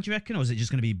 3D then? Do you reckon, or is it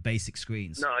just going to be basic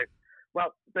screens? No.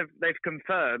 Well, they've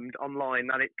confirmed online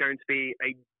that it's going to be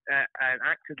an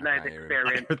actor-led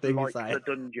experience like the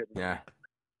dungeon. Yeah.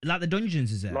 Like the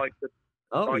dungeons, is it? Like the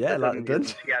like the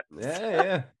dungeon.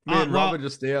 Yeah. Me and Rob are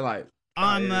just here like.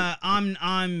 I'm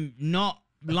not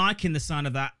liking the sound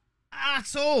of that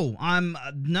at all. I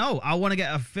want to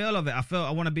get a feel of it.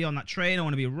 I want to be on that train. I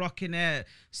want to be rocking it,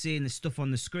 seeing the stuff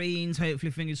on the screens.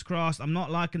 Hopefully, fingers crossed. I'm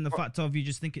not liking the fact of you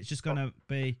just think it's just gonna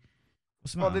be.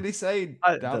 What did he say?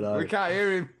 I don't know. We can't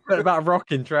hear him. What about a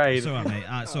rocking train? It's all right, mate.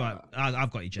 It's all right.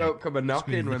 I've got you, Jake. Don't come a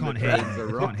knocking when the trains are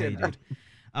rocking. Dude.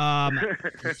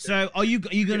 So are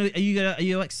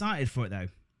you excited for it though?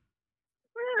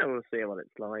 Yeah, we'll see what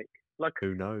it's like. Like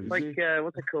who knows? Like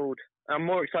what's it called? I'm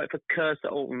more excited for Curse at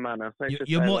Alton Manor.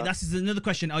 You're more. That's another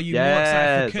question. Are you more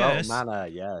excited for Curse? Alton Manor,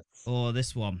 yes. Or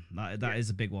this one? That is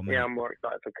a big one, mate. Yeah, I'm more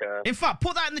excited for Curse. In fact,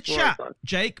 put that in the chat,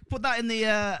 Jake. Put that in the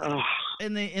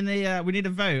in the. We need a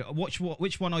vote.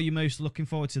 Which one are you most looking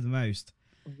forward to the most?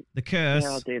 The Curse.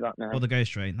 Yeah, I'll do that now. Or the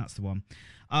Ghost Train. That's the one.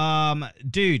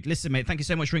 Dude, listen, mate. Thank you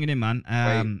so much for ringing in,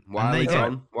 man.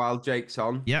 While Jake's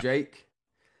on, yep. Jake.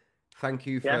 Thank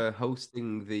you for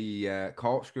hosting the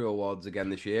Corkscrew Awards again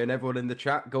this year, and everyone in the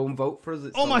chat, go and vote for us.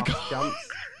 It's oh my last god! Chance.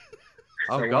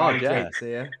 Oh god, yeah. Jake's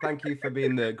here. Thank you for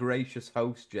being the gracious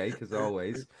host, Jake, as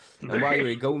always. And while you're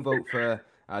here, go and vote for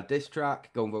our diss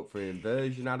track. Go and vote for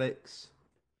Inversion Addicts. Is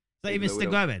that even still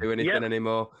going? Do anything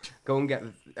anymore? Go and get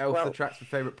the tracks for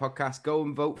favorite podcast. Go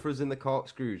and vote for us in the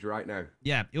Corkscrews right now.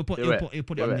 Yeah, he'll put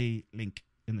it on the link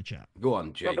in the chat. Go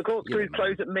on, Jake. Well, the Corkscrews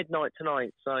close at midnight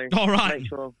tonight, so all right, make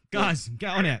sure. Guys,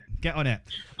 get on it.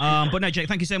 But no, Jake,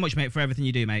 thank you so much, mate, for everything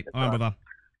you do, mate. All right, brother.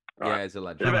 Yeah, it's a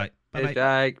legend. Bye, Hey,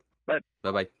 Jake.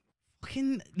 Bye.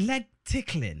 Fucking leg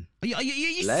tickling. Are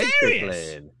you Leg serious?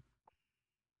 tickling.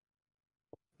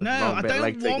 No, I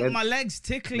don't want my legs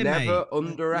tickling, mate. Never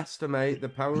underestimate the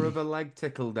power of a leg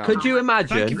tickle down. Could you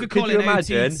imagine? Thank you for calling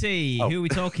OTT. Who are we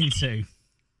talking to?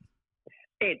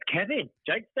 It's Kevin,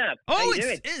 Jake Stab. Oh,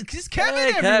 it's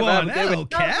Kevin, everyone. Hello,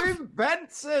 Kev.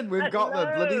 Benson. We've got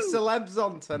the bloody celebs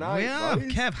on tonight. We are.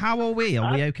 Boys. Kev, how are we?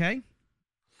 Are we okay?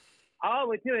 Oh,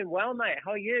 we're doing well, mate.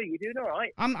 How are you? You doing all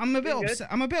right? I'm a bit upset.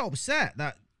 I'm a bit upset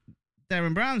that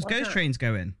Derren Brown's Ghost Train's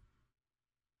going.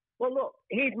 Well, look,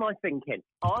 here's my thinking.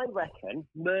 I reckon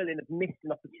Merlin have missed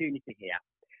an opportunity here.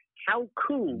 How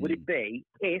cool would it be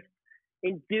if,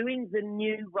 in doing the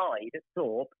new ride at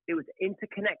Thorpe, it was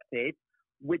interconnected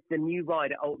with the new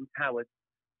ride at Alton Towers?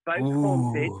 Both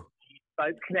haunted,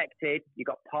 both connected. You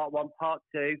got part 1, part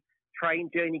 2. Train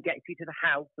journey gets you to the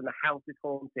house, and the house is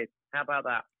haunted. How about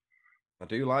that? I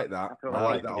do like that. I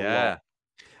like that a lot.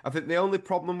 I think the only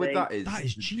problem with that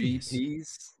is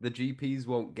genius. The GPs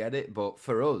won't get it, but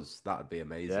for us, that'd be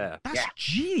amazing. Yeah. That's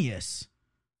genius.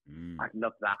 I'd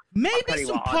love that. Maybe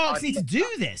some parks need to do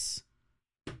this.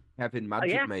 Kevin,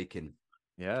 magic making.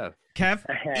 Yeah. Kev,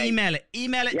 email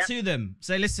it to them.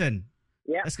 Say, listen,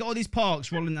 let's get all these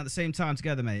parks rolling at the same time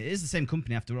together, mate. It is the same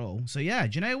company after all. So yeah,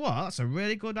 do you know what? That's a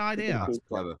really good idea. That's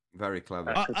clever. Very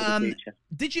clever.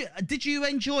 Did you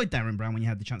enjoy Derren Brown when you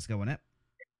had the chance to go on it?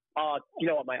 Oh, you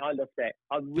know what, mate? I loved it.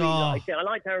 I really liked it. I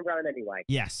like Derren Brown anyway.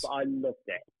 Yes. But I loved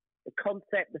it. The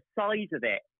concept, the size of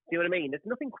it. Do you know what I mean? There's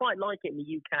nothing quite like it in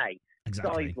the UK.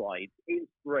 Exactly. Size-wise. It's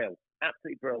brilliant.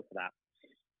 Absolutely brilliant for that.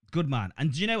 Good man.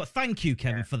 And do you know what? Thank you,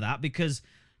 Kevin, for that, because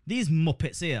these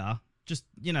Muppets here just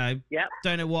Yep.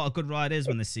 don't know what a good ride is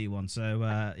when they see one.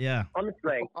 So yeah.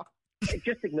 Honestly,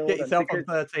 just ignore Get them. yourself on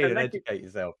because 13 and unless educate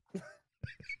yourself.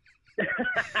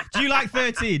 Do you like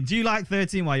 13? Do you like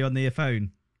 13 while you're on the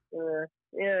phone?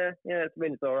 Yeah,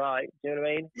 it's all right. Do you know what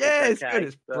I mean? Yeah, it's okay, good.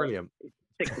 It's but brilliant.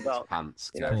 Tick the box.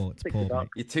 Pants, You Kev. know, It's tick poor, the box.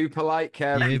 mate. You're too polite,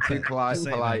 Kev. Yeah, You're too polite, just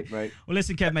say it, mate. Well,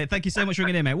 listen, Kev, mate, thank you so much for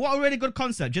ringing in, mate. What a really good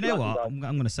concept. Do you know Welcome, what? guys.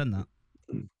 I'm going to send that.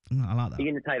 I like that.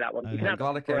 You're going to take that one. You can I'm have glad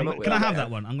I that for came free. up with Can I that. have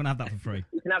that one? I'm going to have that for free.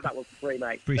 You can have that one for free,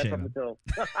 mate. Appreciate no problem at all.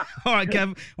 All right,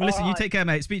 Kev. Well, listen, you All right. take care,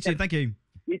 mate. Speak soon. Thank you.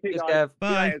 You too, Cheers, guys. Kev.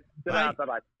 Bye. Bye.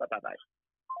 Bye.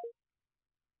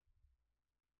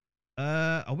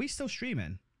 Bye. Are we still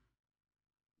streaming?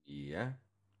 Yeah.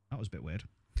 That was a bit weird.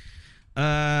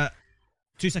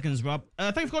 2 seconds, Rob.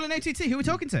 Thanks for calling ATT. Who are we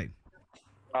talking to?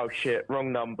 Oh shit,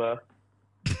 wrong number.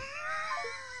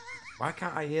 Why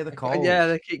can't I hear the call? Yeah,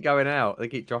 they keep going out. They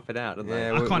keep dropping out, don't they?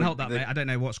 Yeah, I can't help that, mate. I don't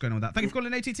know what's going on with that. Thank you for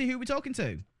calling ATT. Who are we talking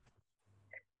to?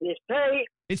 It's Pete.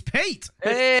 It's Pete.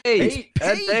 Hey, Pete. Pete.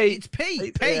 It's Pete.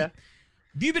 Pete's Pete. here.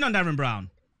 Have you been on Derren Brown?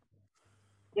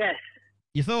 Yes,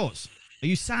 Your thoughts? Are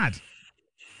you sad?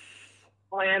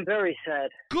 I am very sad.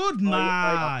 Good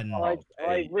man. I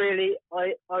really,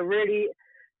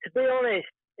 to be honest,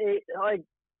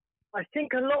 I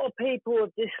think a lot of people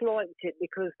have disliked it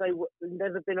because they've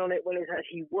never been on it when it's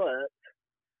actually worked.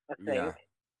 I think.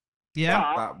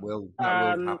 Yeah. That will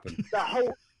happen.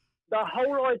 The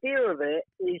whole idea of it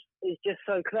is just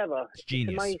so clever. It's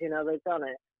genius. It's amazing how they've done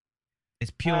it.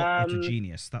 It's pure utter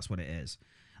genius. That's what it is.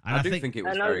 And I do think it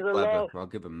was very clever. I'll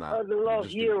give them that. Over the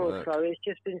last year or so, it's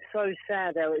just been so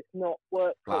sad how it's not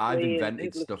worked Like, I've properly.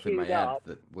 invented stuff in my head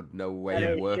that would no way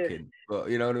of working. But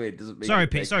you know what I mean? It doesn't mean Sorry,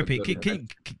 it Pete. makes Sorry, it Pete.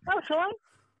 good. That's all right.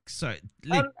 Sorry.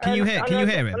 Lee, can you hear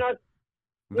him?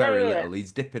 Very Yeah. little.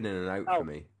 He's dipping in and out for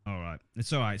me. All right,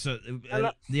 it's all right. So,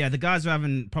 yeah, the guys are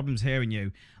having problems hearing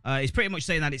you. He's pretty much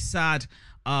saying that it's sad,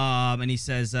 and he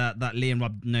says that Lee and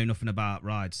Rob know nothing about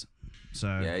rides. So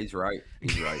Yeah, he's right.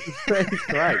 He's right.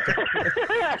 Right.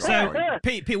 So,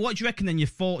 Pete, what do you reckon then? Your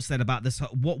thoughts then about this?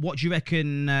 What do you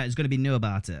reckon is going to be new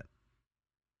about it?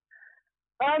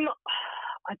 I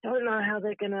don't know how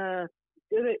they're gonna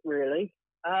do it really.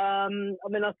 I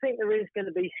mean, I think there is going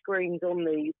to be screens on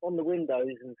the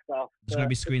windows and stuff. There's going to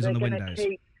be screens on the windows.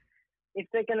 If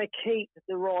they're going to keep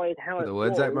the ride how Put it the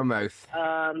words out my mouth.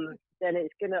 then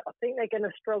it's gonna. I think they're going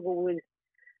to struggle with.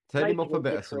 Turn him up a making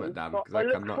bit it or something, Dan, different, because but I I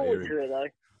look cannot forward hear to him. it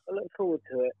though. I look forward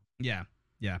to it. Yeah.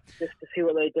 Just to see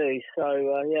what they do.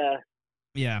 So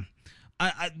Yeah.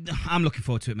 I'm looking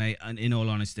forward to it, mate. And in all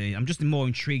honesty, I'm just more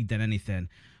intrigued than anything.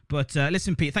 But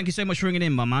listen, Pete, thank you so much for ringing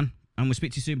in, my man, and we'll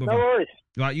speak to you soon, brother. No worries.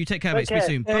 Right, you take care, mate. Take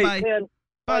Speak care. soon. Hey. Bye-bye. Yeah.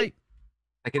 Bye.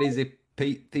 Take it easy,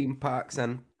 Pete. Theme parks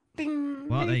and ding.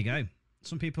 Well, there you go.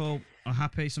 Some people are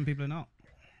happy, some people are not.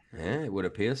 Yeah, it would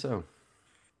appear so.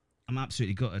 I'm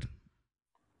absolutely gutted.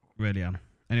 Really am.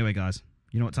 Anyway, guys,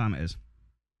 you know what time it is?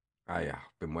 I've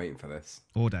been waiting for this.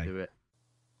 All day. Do it.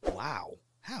 Wow.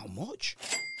 How much?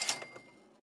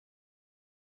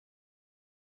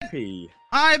 P.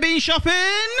 I've been shopping.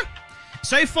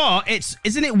 So far,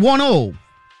 isn't it 1-1?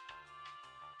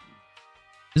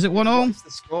 Is it 1-1? What's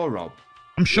the score, Rob?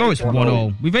 I'm sure it's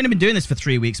 1-1. We've only been doing this for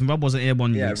 3 weeks, and Rob wasn't here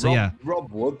one week, so yeah.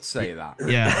 Rob would say that.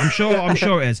 Yeah, I'm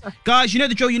sure it is. Guys, you know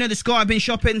the drill, you know the score. I've been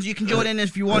shopping. You can join in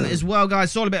if you want as well, guys.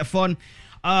 It's all a bit of fun.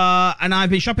 And I've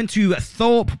been shopping to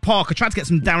Thorpe Park. I tried to get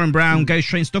some Derren Brown Ghost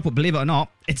Train stuff, but believe it or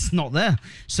not, it's not there.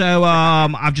 So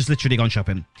I've just literally gone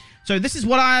shopping. So this is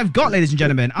what I've got, ladies and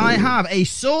gentlemen. I have a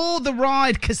Saw the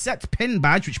Ride cassette pin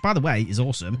badge, which, by the way, is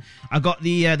awesome. I've got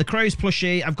the Crows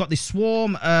plushie. I've got the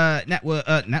Swarm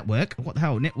network. What the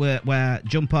hell? Knitwear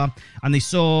jumper. And the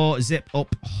Saw zip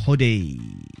up hoodie.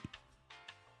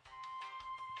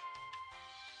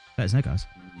 Let us know, guys.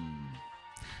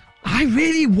 I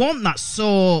really want that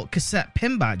Saw cassette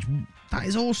pin badge. That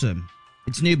is awesome.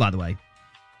 It's new, by the way.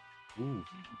 Ooh.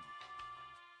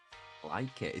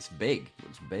 Like it. It's big.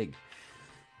 It's big.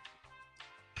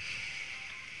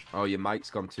 Oh, your mic's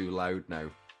gone too loud now.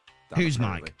 Whose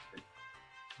mic?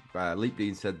 Leap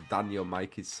Dean said, Dan, your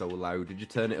mic is so loud. Did you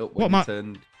turn it up What when you mic?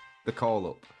 turned the call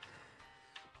up?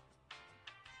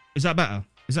 Is that better?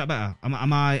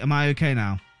 Am I okay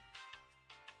now?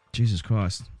 Jesus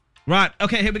Christ. Right,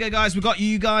 okay, here we go, guys. We've got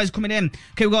you guys coming in.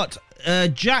 Okay, we've got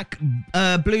Jack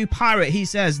Blue Pirate, he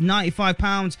says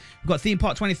 £95. We've got Theme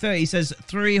Park 2030, he says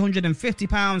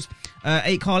 £350.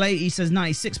 8 Carl 8, he says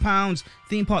 £96.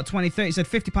 Theme Park 2030 said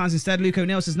 £50 instead. Luke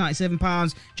O'Neill says £97.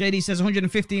 JD says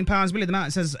 £115. Billy the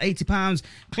Mountain says £80.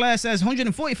 Claire says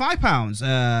 £145.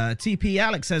 TP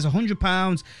Alex says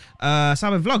 £100.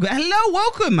 Simon Vlog, hello,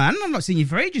 welcome, man. I've not seen you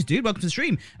for ages, dude. Welcome to the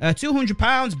stream.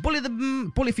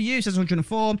 £200. Bully for you says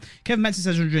 104. Kevin Benson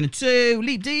says 102.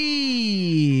 Leap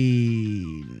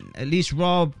Dean. At least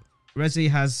Rob Resi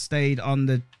has stayed on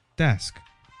the desk.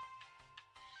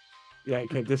 Yeah, it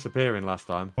kept disappearing last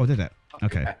time. Oh, did it?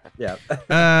 Okay. Yeah.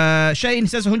 Shane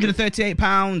says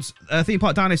 £138. Theme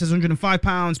Park Dino says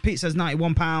 £105. Pete says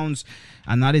 £91.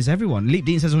 And that is everyone. Leap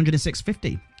Dean says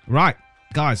 £106.50. Right,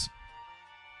 guys.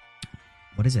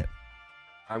 What is it?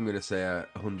 I'm going to say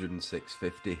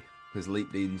 £106.50 because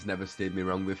Leap Dean's never steered me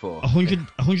wrong before. £100 and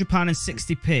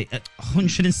 60p.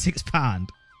 £106.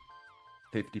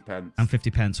 50 pence. And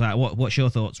 50 pence. Right, what's your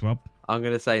thoughts, Rob? I'm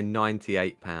going to say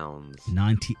 £98.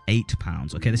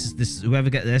 £98. Okay, this is whoever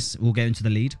get this will get into the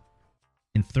lead.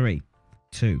 In 3,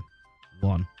 2,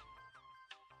 1.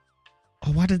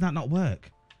 Oh, why did that not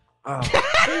work? Oh.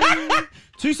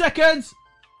 2 seconds.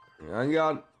 Hang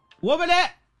on. 1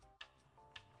 minute.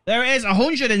 There it is,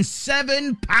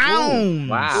 £107. Ooh,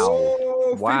 wow. Oh,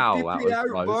 Wow, 50 that was out,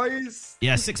 close. boys.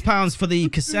 Yeah, £6 for the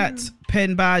cassette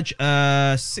pin badge.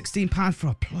 £16 for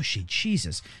a plushie.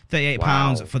 Jesus. £38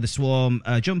 Wow. for the swarm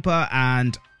jumper,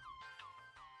 and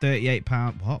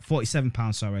 £38. What?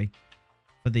 £47. Sorry,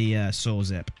 for the saw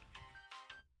zip.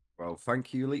 Well,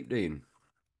 thank you, Leap Dean.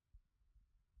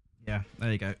 Yeah,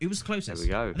 there you go. Who was the closest? There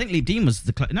we go. I think Leap Dean was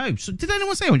the no. So did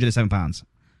anyone say £107?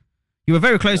 You were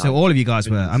very close. No, Though. All of you guys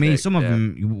were. I mean, some of yeah.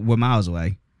 them were miles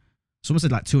away. Someone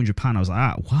said like £200. I was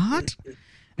like, what?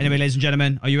 Anyway, ladies and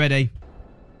gentlemen, are you ready?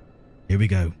 Here we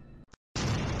go.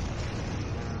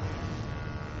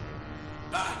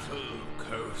 Battle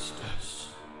Coasters.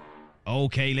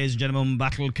 Okay, ladies and gentlemen,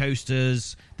 Battle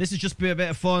Coasters. This is just a bit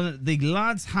of fun. The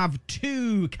lads have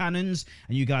 2 cannons,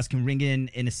 and you guys can ring in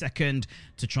a second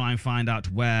to try and find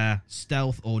out where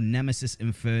Stealth or Nemesis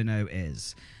Inferno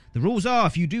is. The rules are,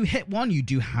 if you do hit one, you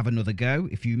do have another go.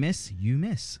 If you miss, you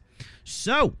miss.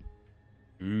 So...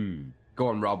 Go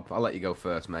on, Rob. I'll let you go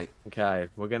first, mate. Okay,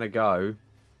 we're going to go.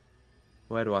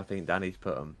 Where do I think Danny's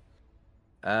put them?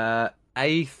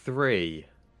 A3.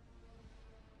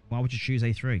 Why would you choose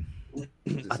A3?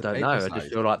 I don't know. I just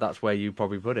feel like that's where you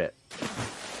probably put it.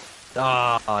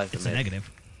 Ah, It's a negative.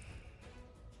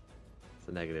 It's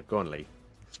a negative. Go on, Lee.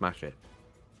 Smash it.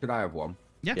 Could I have one?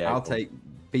 Yeah. Yeah, I'll go on. take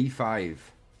B5.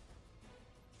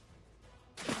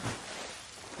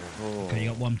 Oh. Okay, you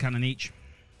got 1 cannon each.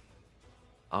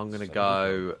 I'm going to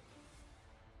go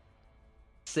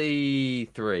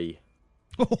C3.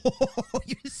 Oh,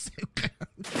 you're so close.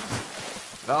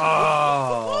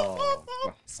 Oh.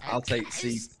 I'll take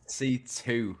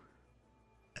C2.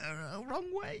 Wrong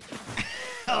way.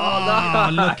 Oh,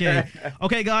 unlucky.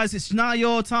 Okay, guys, it's now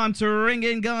your time to ring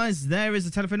in, guys. There is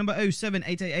the telephone number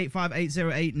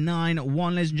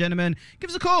 07888580891, ladies and gentlemen. Give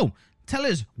us a call. Tell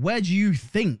us, where do you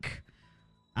think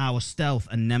our Stealth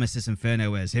and Nemesis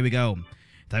Inferno is? Here we go.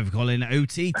 Thank you for calling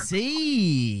OTT.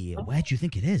 Where do you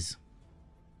think it is?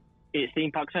 It's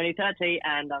Theme Park 2030,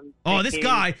 and I'm. Oh, this thinking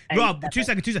guy, Rob. A7. 2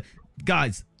 seconds.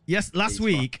 Guys, yes, last He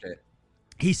week smashed it.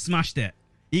 he smashed it.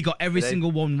 He got every Did he?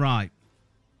 single one right.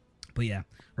 But yeah,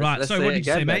 right. Let's So see what it did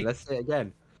you say, again, then. mate? Let's see it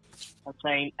again. I'm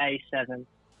saying A7.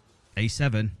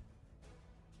 A7.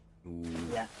 Ooh.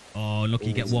 Yeah. Oh, look,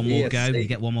 you get one Ooh, more go. ESC. You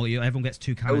get one more. Everyone gets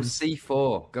 2 Go cannons.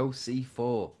 C4. Go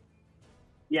C4.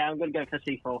 Yeah, I'm going to go for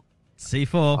C4.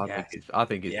 C4. I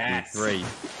think it's Yes. B3.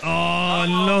 Oh,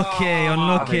 unlucky,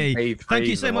 unlucky. I think Thank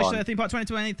you B3 so is much, the one. Theme Park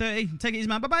 2030. Take it easy,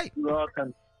 man. Bye-bye. You're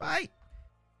welcome. Bye.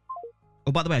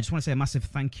 Oh, by the way, I just want to say a massive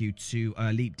thank you to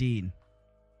Leap Dean,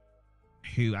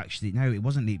 who actually... No, it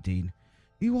wasn't Leap Dean.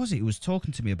 Who was it? He was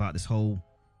talking to me about this whole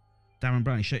Derren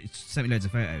Brown. He sent me loads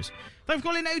of photos. Thanks for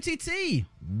calling OTT.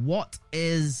 What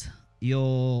is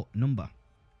your number?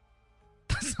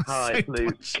 Hi, it's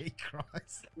Luke. dodgy,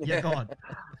 Christ. Yeah, go on.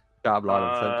 Sharp line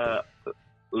of sense.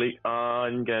 Luke,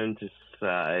 I'm going to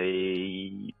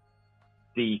say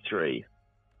D3.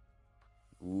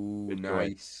 Ooh, Good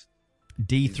nice.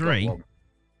 He's got D3. one.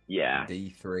 Yeah.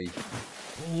 D3.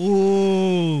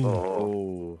 Ooh.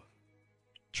 Oh.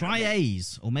 Try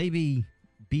A's or maybe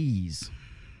B's.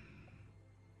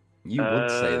 You would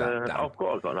say that, Dan. I've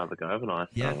got another go, haven't I?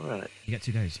 Yeah. All right. You get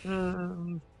 2 goes.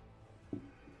 Can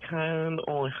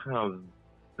I have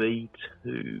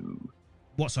B2?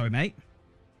 What, sorry, mate?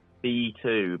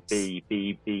 B2.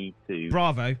 B2.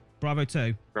 Bravo. Bravo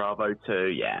 2. Bravo 2,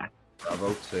 yeah.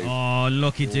 Bravo 2. Oh,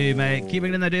 lucky dude, mate. Keep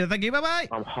it in there, dude. Thank you. Bye-bye.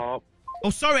 I'm hard. Oh,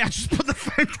 sorry. I just put the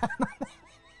phone down.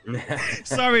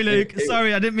 Sorry, Luke.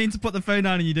 Sorry. I didn't mean to put the phone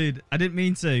down on you, dude. I didn't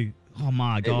mean to. Oh,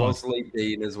 my God. It was Lee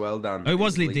Dean as well, Dan. Oh, it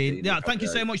was Lee Dean. Yeah, thank you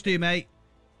so much, dude, mate.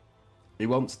 He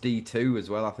wants D2 as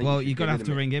well, I think. Well, you're going to have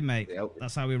to ring in, mate.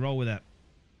 That's how we roll with it.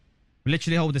 We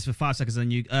literally hold this for 5 seconds,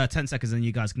 and 10 seconds, and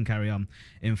you guys can carry on.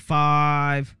 In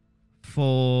 5,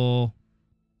 4,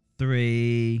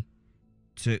 3,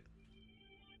 2.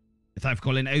 Thanks for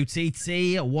calling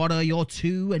OTT. What are your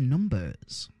 2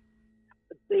 numbers?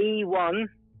 B1.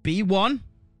 B1.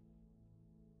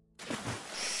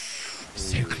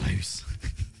 So close.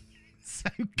 So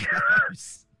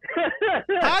close.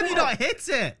 How have you not hit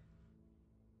it?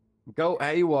 Go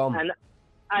A1. And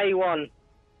A1.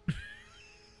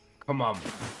 Come on.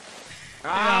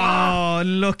 Oh,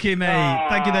 lucky mate.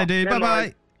 Thank you, there, dude.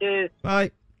 Bye-bye. Cheers.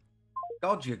 Bye.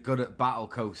 God, you're good at battle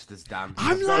coasters, Dan.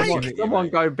 I'm like... Someone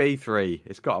go B3.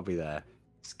 It's got to be there.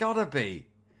 It's got to be.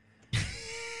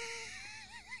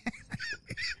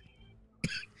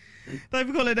 Thank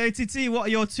you for calling OTT. What are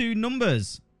your 2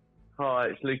 numbers? Hi,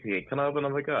 it's Luke again. Can I have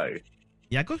another go?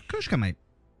 Yeah, of course you can, mate.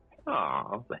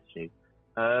 Ah, bless you.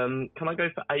 Can I go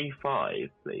for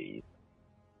A5, please?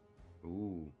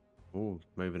 Ooh. Ooh,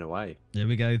 moving away. Here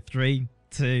we go. 3,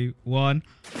 2, 1.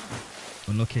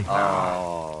 Unlucky.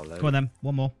 Oh, Go on then.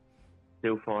 One more.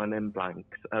 Still fine in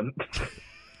blanks.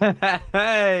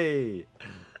 Hey!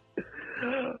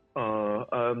 Can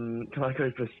I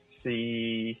go for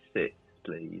C6,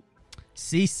 please?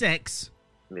 C6.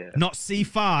 Yeah. Not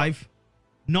C5.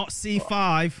 Not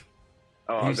C5.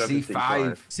 Oh, I'll go for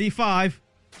C5. C5.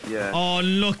 Yeah. Oh,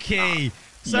 lucky.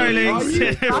 Sorry, No, Luke.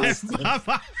 you bastard.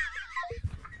 Bye-bye.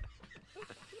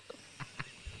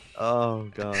 Oh,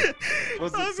 God.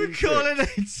 Was I'm it C6? calling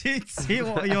OTT.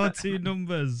 What are your 2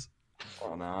 numbers?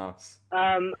 What an ass.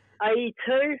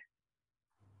 A2.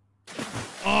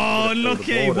 Oh,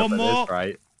 lucky. One more.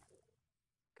 Right.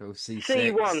 Go C6.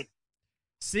 C1.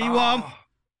 C1. Oh.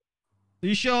 Are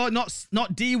you sure? Not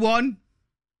D1.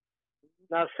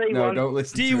 No, C1. No, don't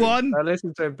listen to him. D1. Don't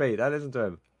listen to him, Pete. Don't listen to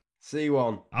him.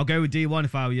 C1. I'll go with D1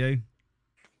 if I were you.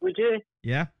 Would you?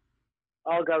 Yeah?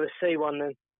 I'll go with C1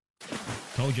 then.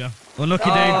 Told you. Unlucky,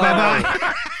 dude.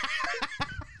 Bye-bye.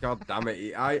 God damn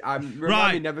it.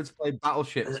 Remind me never to play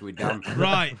battleships with Dan.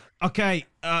 Right. Okay.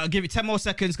 I'll give you 10 more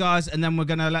seconds, guys, and then we're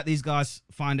going to let these guys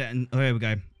find it. And here we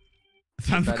go.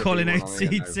 Thanks for calling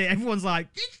OTT. Everyone's like,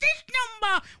 it's this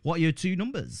number. What are your 2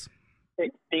 numbers?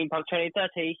 16 + 20,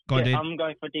 30. Go on, dude. I'm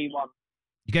going for D1.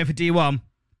 You going for D1?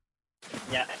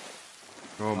 Yeah.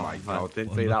 Oh my God.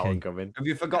 Didn't see that one coming. Have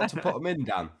you forgot to put them in,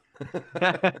 Dan?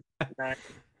 No.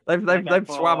 They've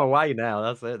swam away now.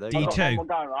 That's it. D2. We'll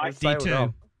go, right?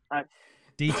 D2.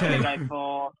 D2. Go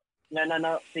for...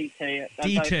 No. D2.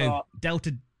 D2.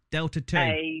 Delta 2.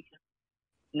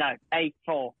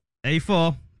 A4.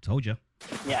 A4. Told you.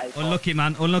 Yeah, A4. Unlucky,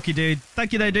 man. Unlucky, dude.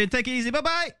 Thank you, though, dude. Take it easy.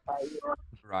 Bye-bye.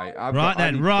 Right.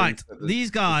 Right. These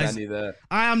guys,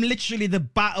 I am literally the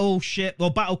battleship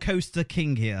or battle coaster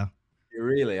king here. You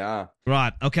really are.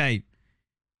 Right. Okay.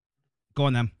 Go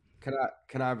on then.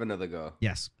 Can I have another go?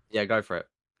 Yes. Yeah, go for it.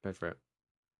 Go for it.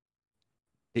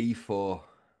 D4.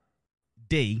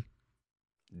 D.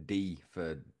 D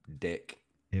for dick.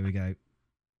 Here we go.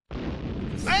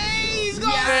 Hey, he's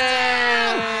got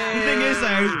it!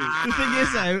 The thing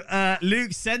is though,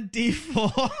 Luke said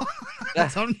D4. I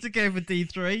told him to go for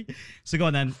D3. So go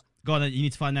on then. Go on then. You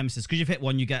need to find Nemesis. Because you've hit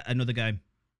one, you get another go.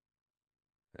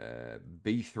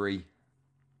 B3.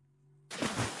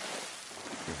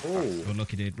 Oh, You're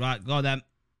lucky, dude. Right, go on then.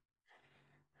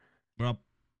 Rob.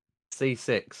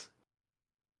 C6.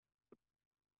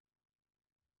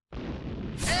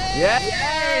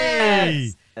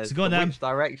 Yes! So go on then. Which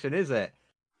direction is it?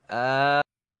 B6.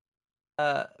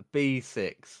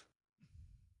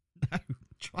 No,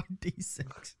 try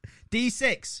D6.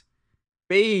 D6.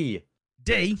 B.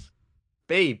 D.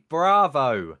 B.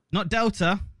 Bravo. Not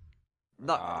Delta.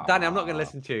 No, Danny, I'm not going to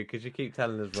listen to you because you keep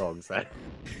telling us wrong. So,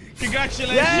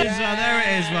 congratulations, man. There it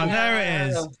is, man. There it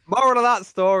is. Moral of that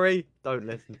story: don't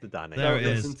listen to Danny. There it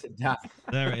is. Listen to Dan.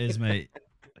 There it is, mate.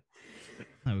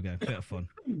 There we go. Bit of fun.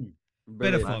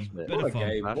 Bit of fun. Bit of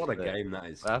fun. What a game that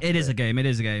is. It is a game. It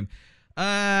is a game.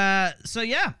 So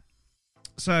yeah.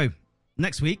 So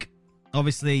next week,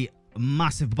 obviously,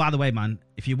 massive. By the way, man,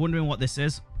 if you're wondering what this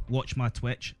is, watch my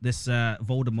Twitch. This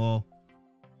Voldemort.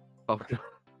 Oh, God.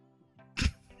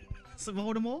 It's a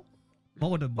Voldemort.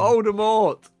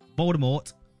 Voldemort.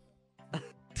 Voldemort.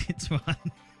 It's fine.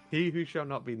 He who shall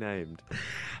not be named.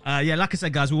 Yeah, like I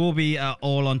said, guys, we will be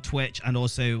all on Twitch, and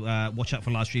also watch out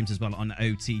for live streams as well on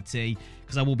OTT,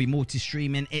 because I will be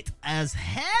multi-streaming it as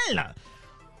hell.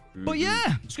 But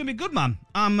yeah, it's gonna be good, man.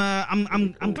 I'm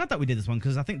glad that we did this one,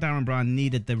 because I think Derren Brown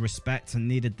needed the respect and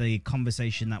needed the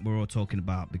conversation that we're all talking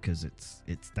about, because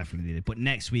it's definitely needed. But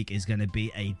next week is gonna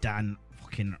be a Dan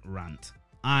fucking rant.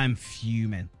 I'm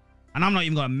fuming, and I'm not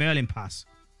even got a Merlin pass.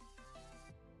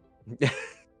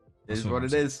 It is what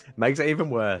it is. Makes it even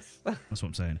worse. That's what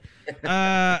I'm saying.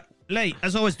 Lee,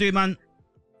 as always, dude, man.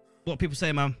 What people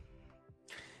say, man?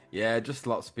 Yeah, just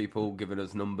lots of people giving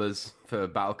us numbers for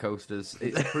Battle Coasters.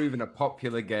 It's proven a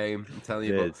popular game, I'm telling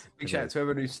you. But big shout out to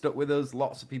everyone who's stuck with us.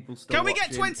 Lots of people still Can we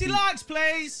watching. get 20 likes,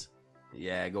 please?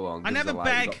 Yeah, go on. I never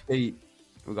beg.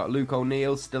 We've got Luke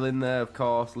O'Neill still in there, of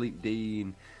course. Leap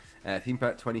Dean. Theme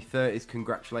Park 2030 is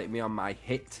congratulating me on my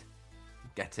hit.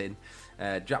 Get in.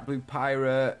 Jack Blue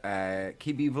Pirate,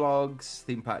 Kibi Vlogs,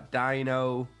 Theme Park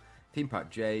Dino, Theme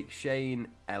Park Jake, Shane,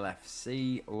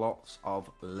 LFC, lots of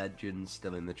legends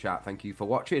still in the chat. Thank you for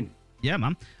watching. Yeah,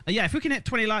 man. Yeah, if we can hit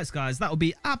 20 likes, guys, that would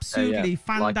be absolutely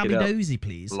fan-dabby-dozy,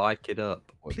 please. Like it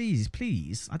up. Please,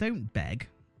 please. I don't beg.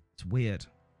 It's weird.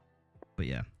 But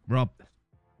yeah, Rob.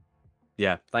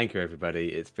 Yeah, thank you, everybody.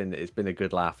 It's been a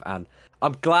good laugh, and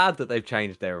I'm glad that they've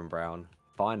changed Derren Brown.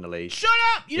 Finally. Shut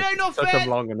up! You don't know Took them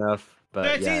long enough.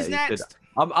 But 13's yeah, next.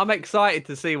 I'm excited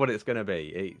to see what it's going to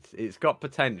be. It's got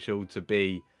potential to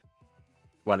be,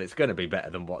 well, it's going to be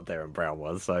better than what Derren Brown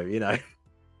was. So it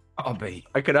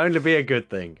could only be a good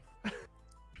thing.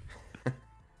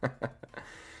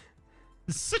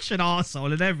 Such an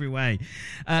arsehole in every way,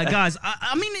 guys.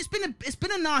 I mean, it's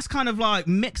been a nice kind of like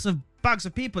mix of bags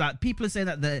of people. That people are saying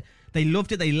that they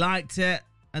loved it, they liked it,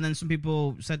 and then some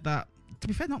people said that. To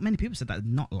be fair, not many people said that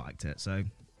not liked it. So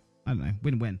I don't know,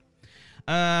 win-win.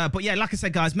 But yeah, like I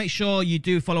said, guys, make sure you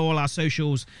do follow all our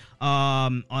socials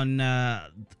in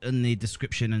the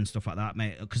description and stuff like that,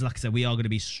 mate. Because like I said, we are going to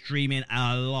be streaming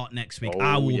a lot next week.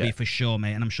 I will be for sure,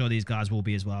 mate, and I'm sure these guys will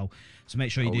be as well. So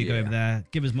make sure you do go over there.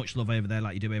 Give us much love over there,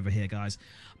 like you do over here, guys.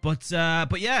 But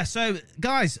yeah, so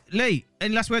guys, Lee,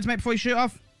 any last words, mate, before you shoot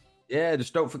off? Yeah,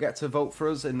 just don't forget to vote for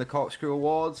us in the Corkscrew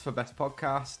Awards for Best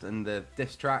Podcast and the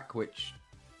diss track, which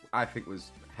I think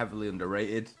was heavily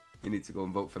underrated. You need to go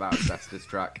and vote for that as Best Diss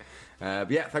track.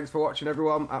 But yeah, thanks for watching,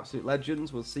 everyone. Absolute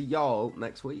legends. We'll see y'all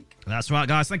next week. That's right,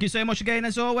 guys. Thank you so much again,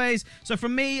 as always. So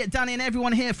from me, Danny, and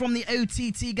everyone here from the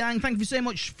OTT gang, thank you so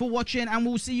much for watching, and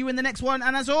we'll see you in the next one.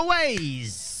 And as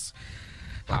always,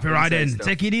 happy riding.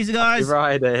 Take it easy, guys.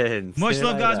 Happy riding. Much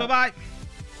love, guys. Bye-bye.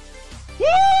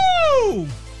 Woo!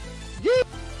 Yeah.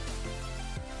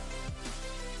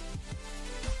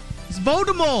 It's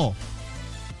Voldemort.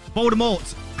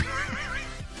 Voldemort.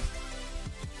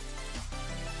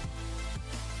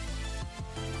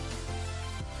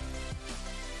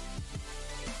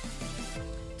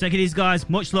 Take it easy, guys.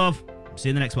 Much love. See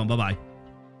you in the next one. Bye-bye.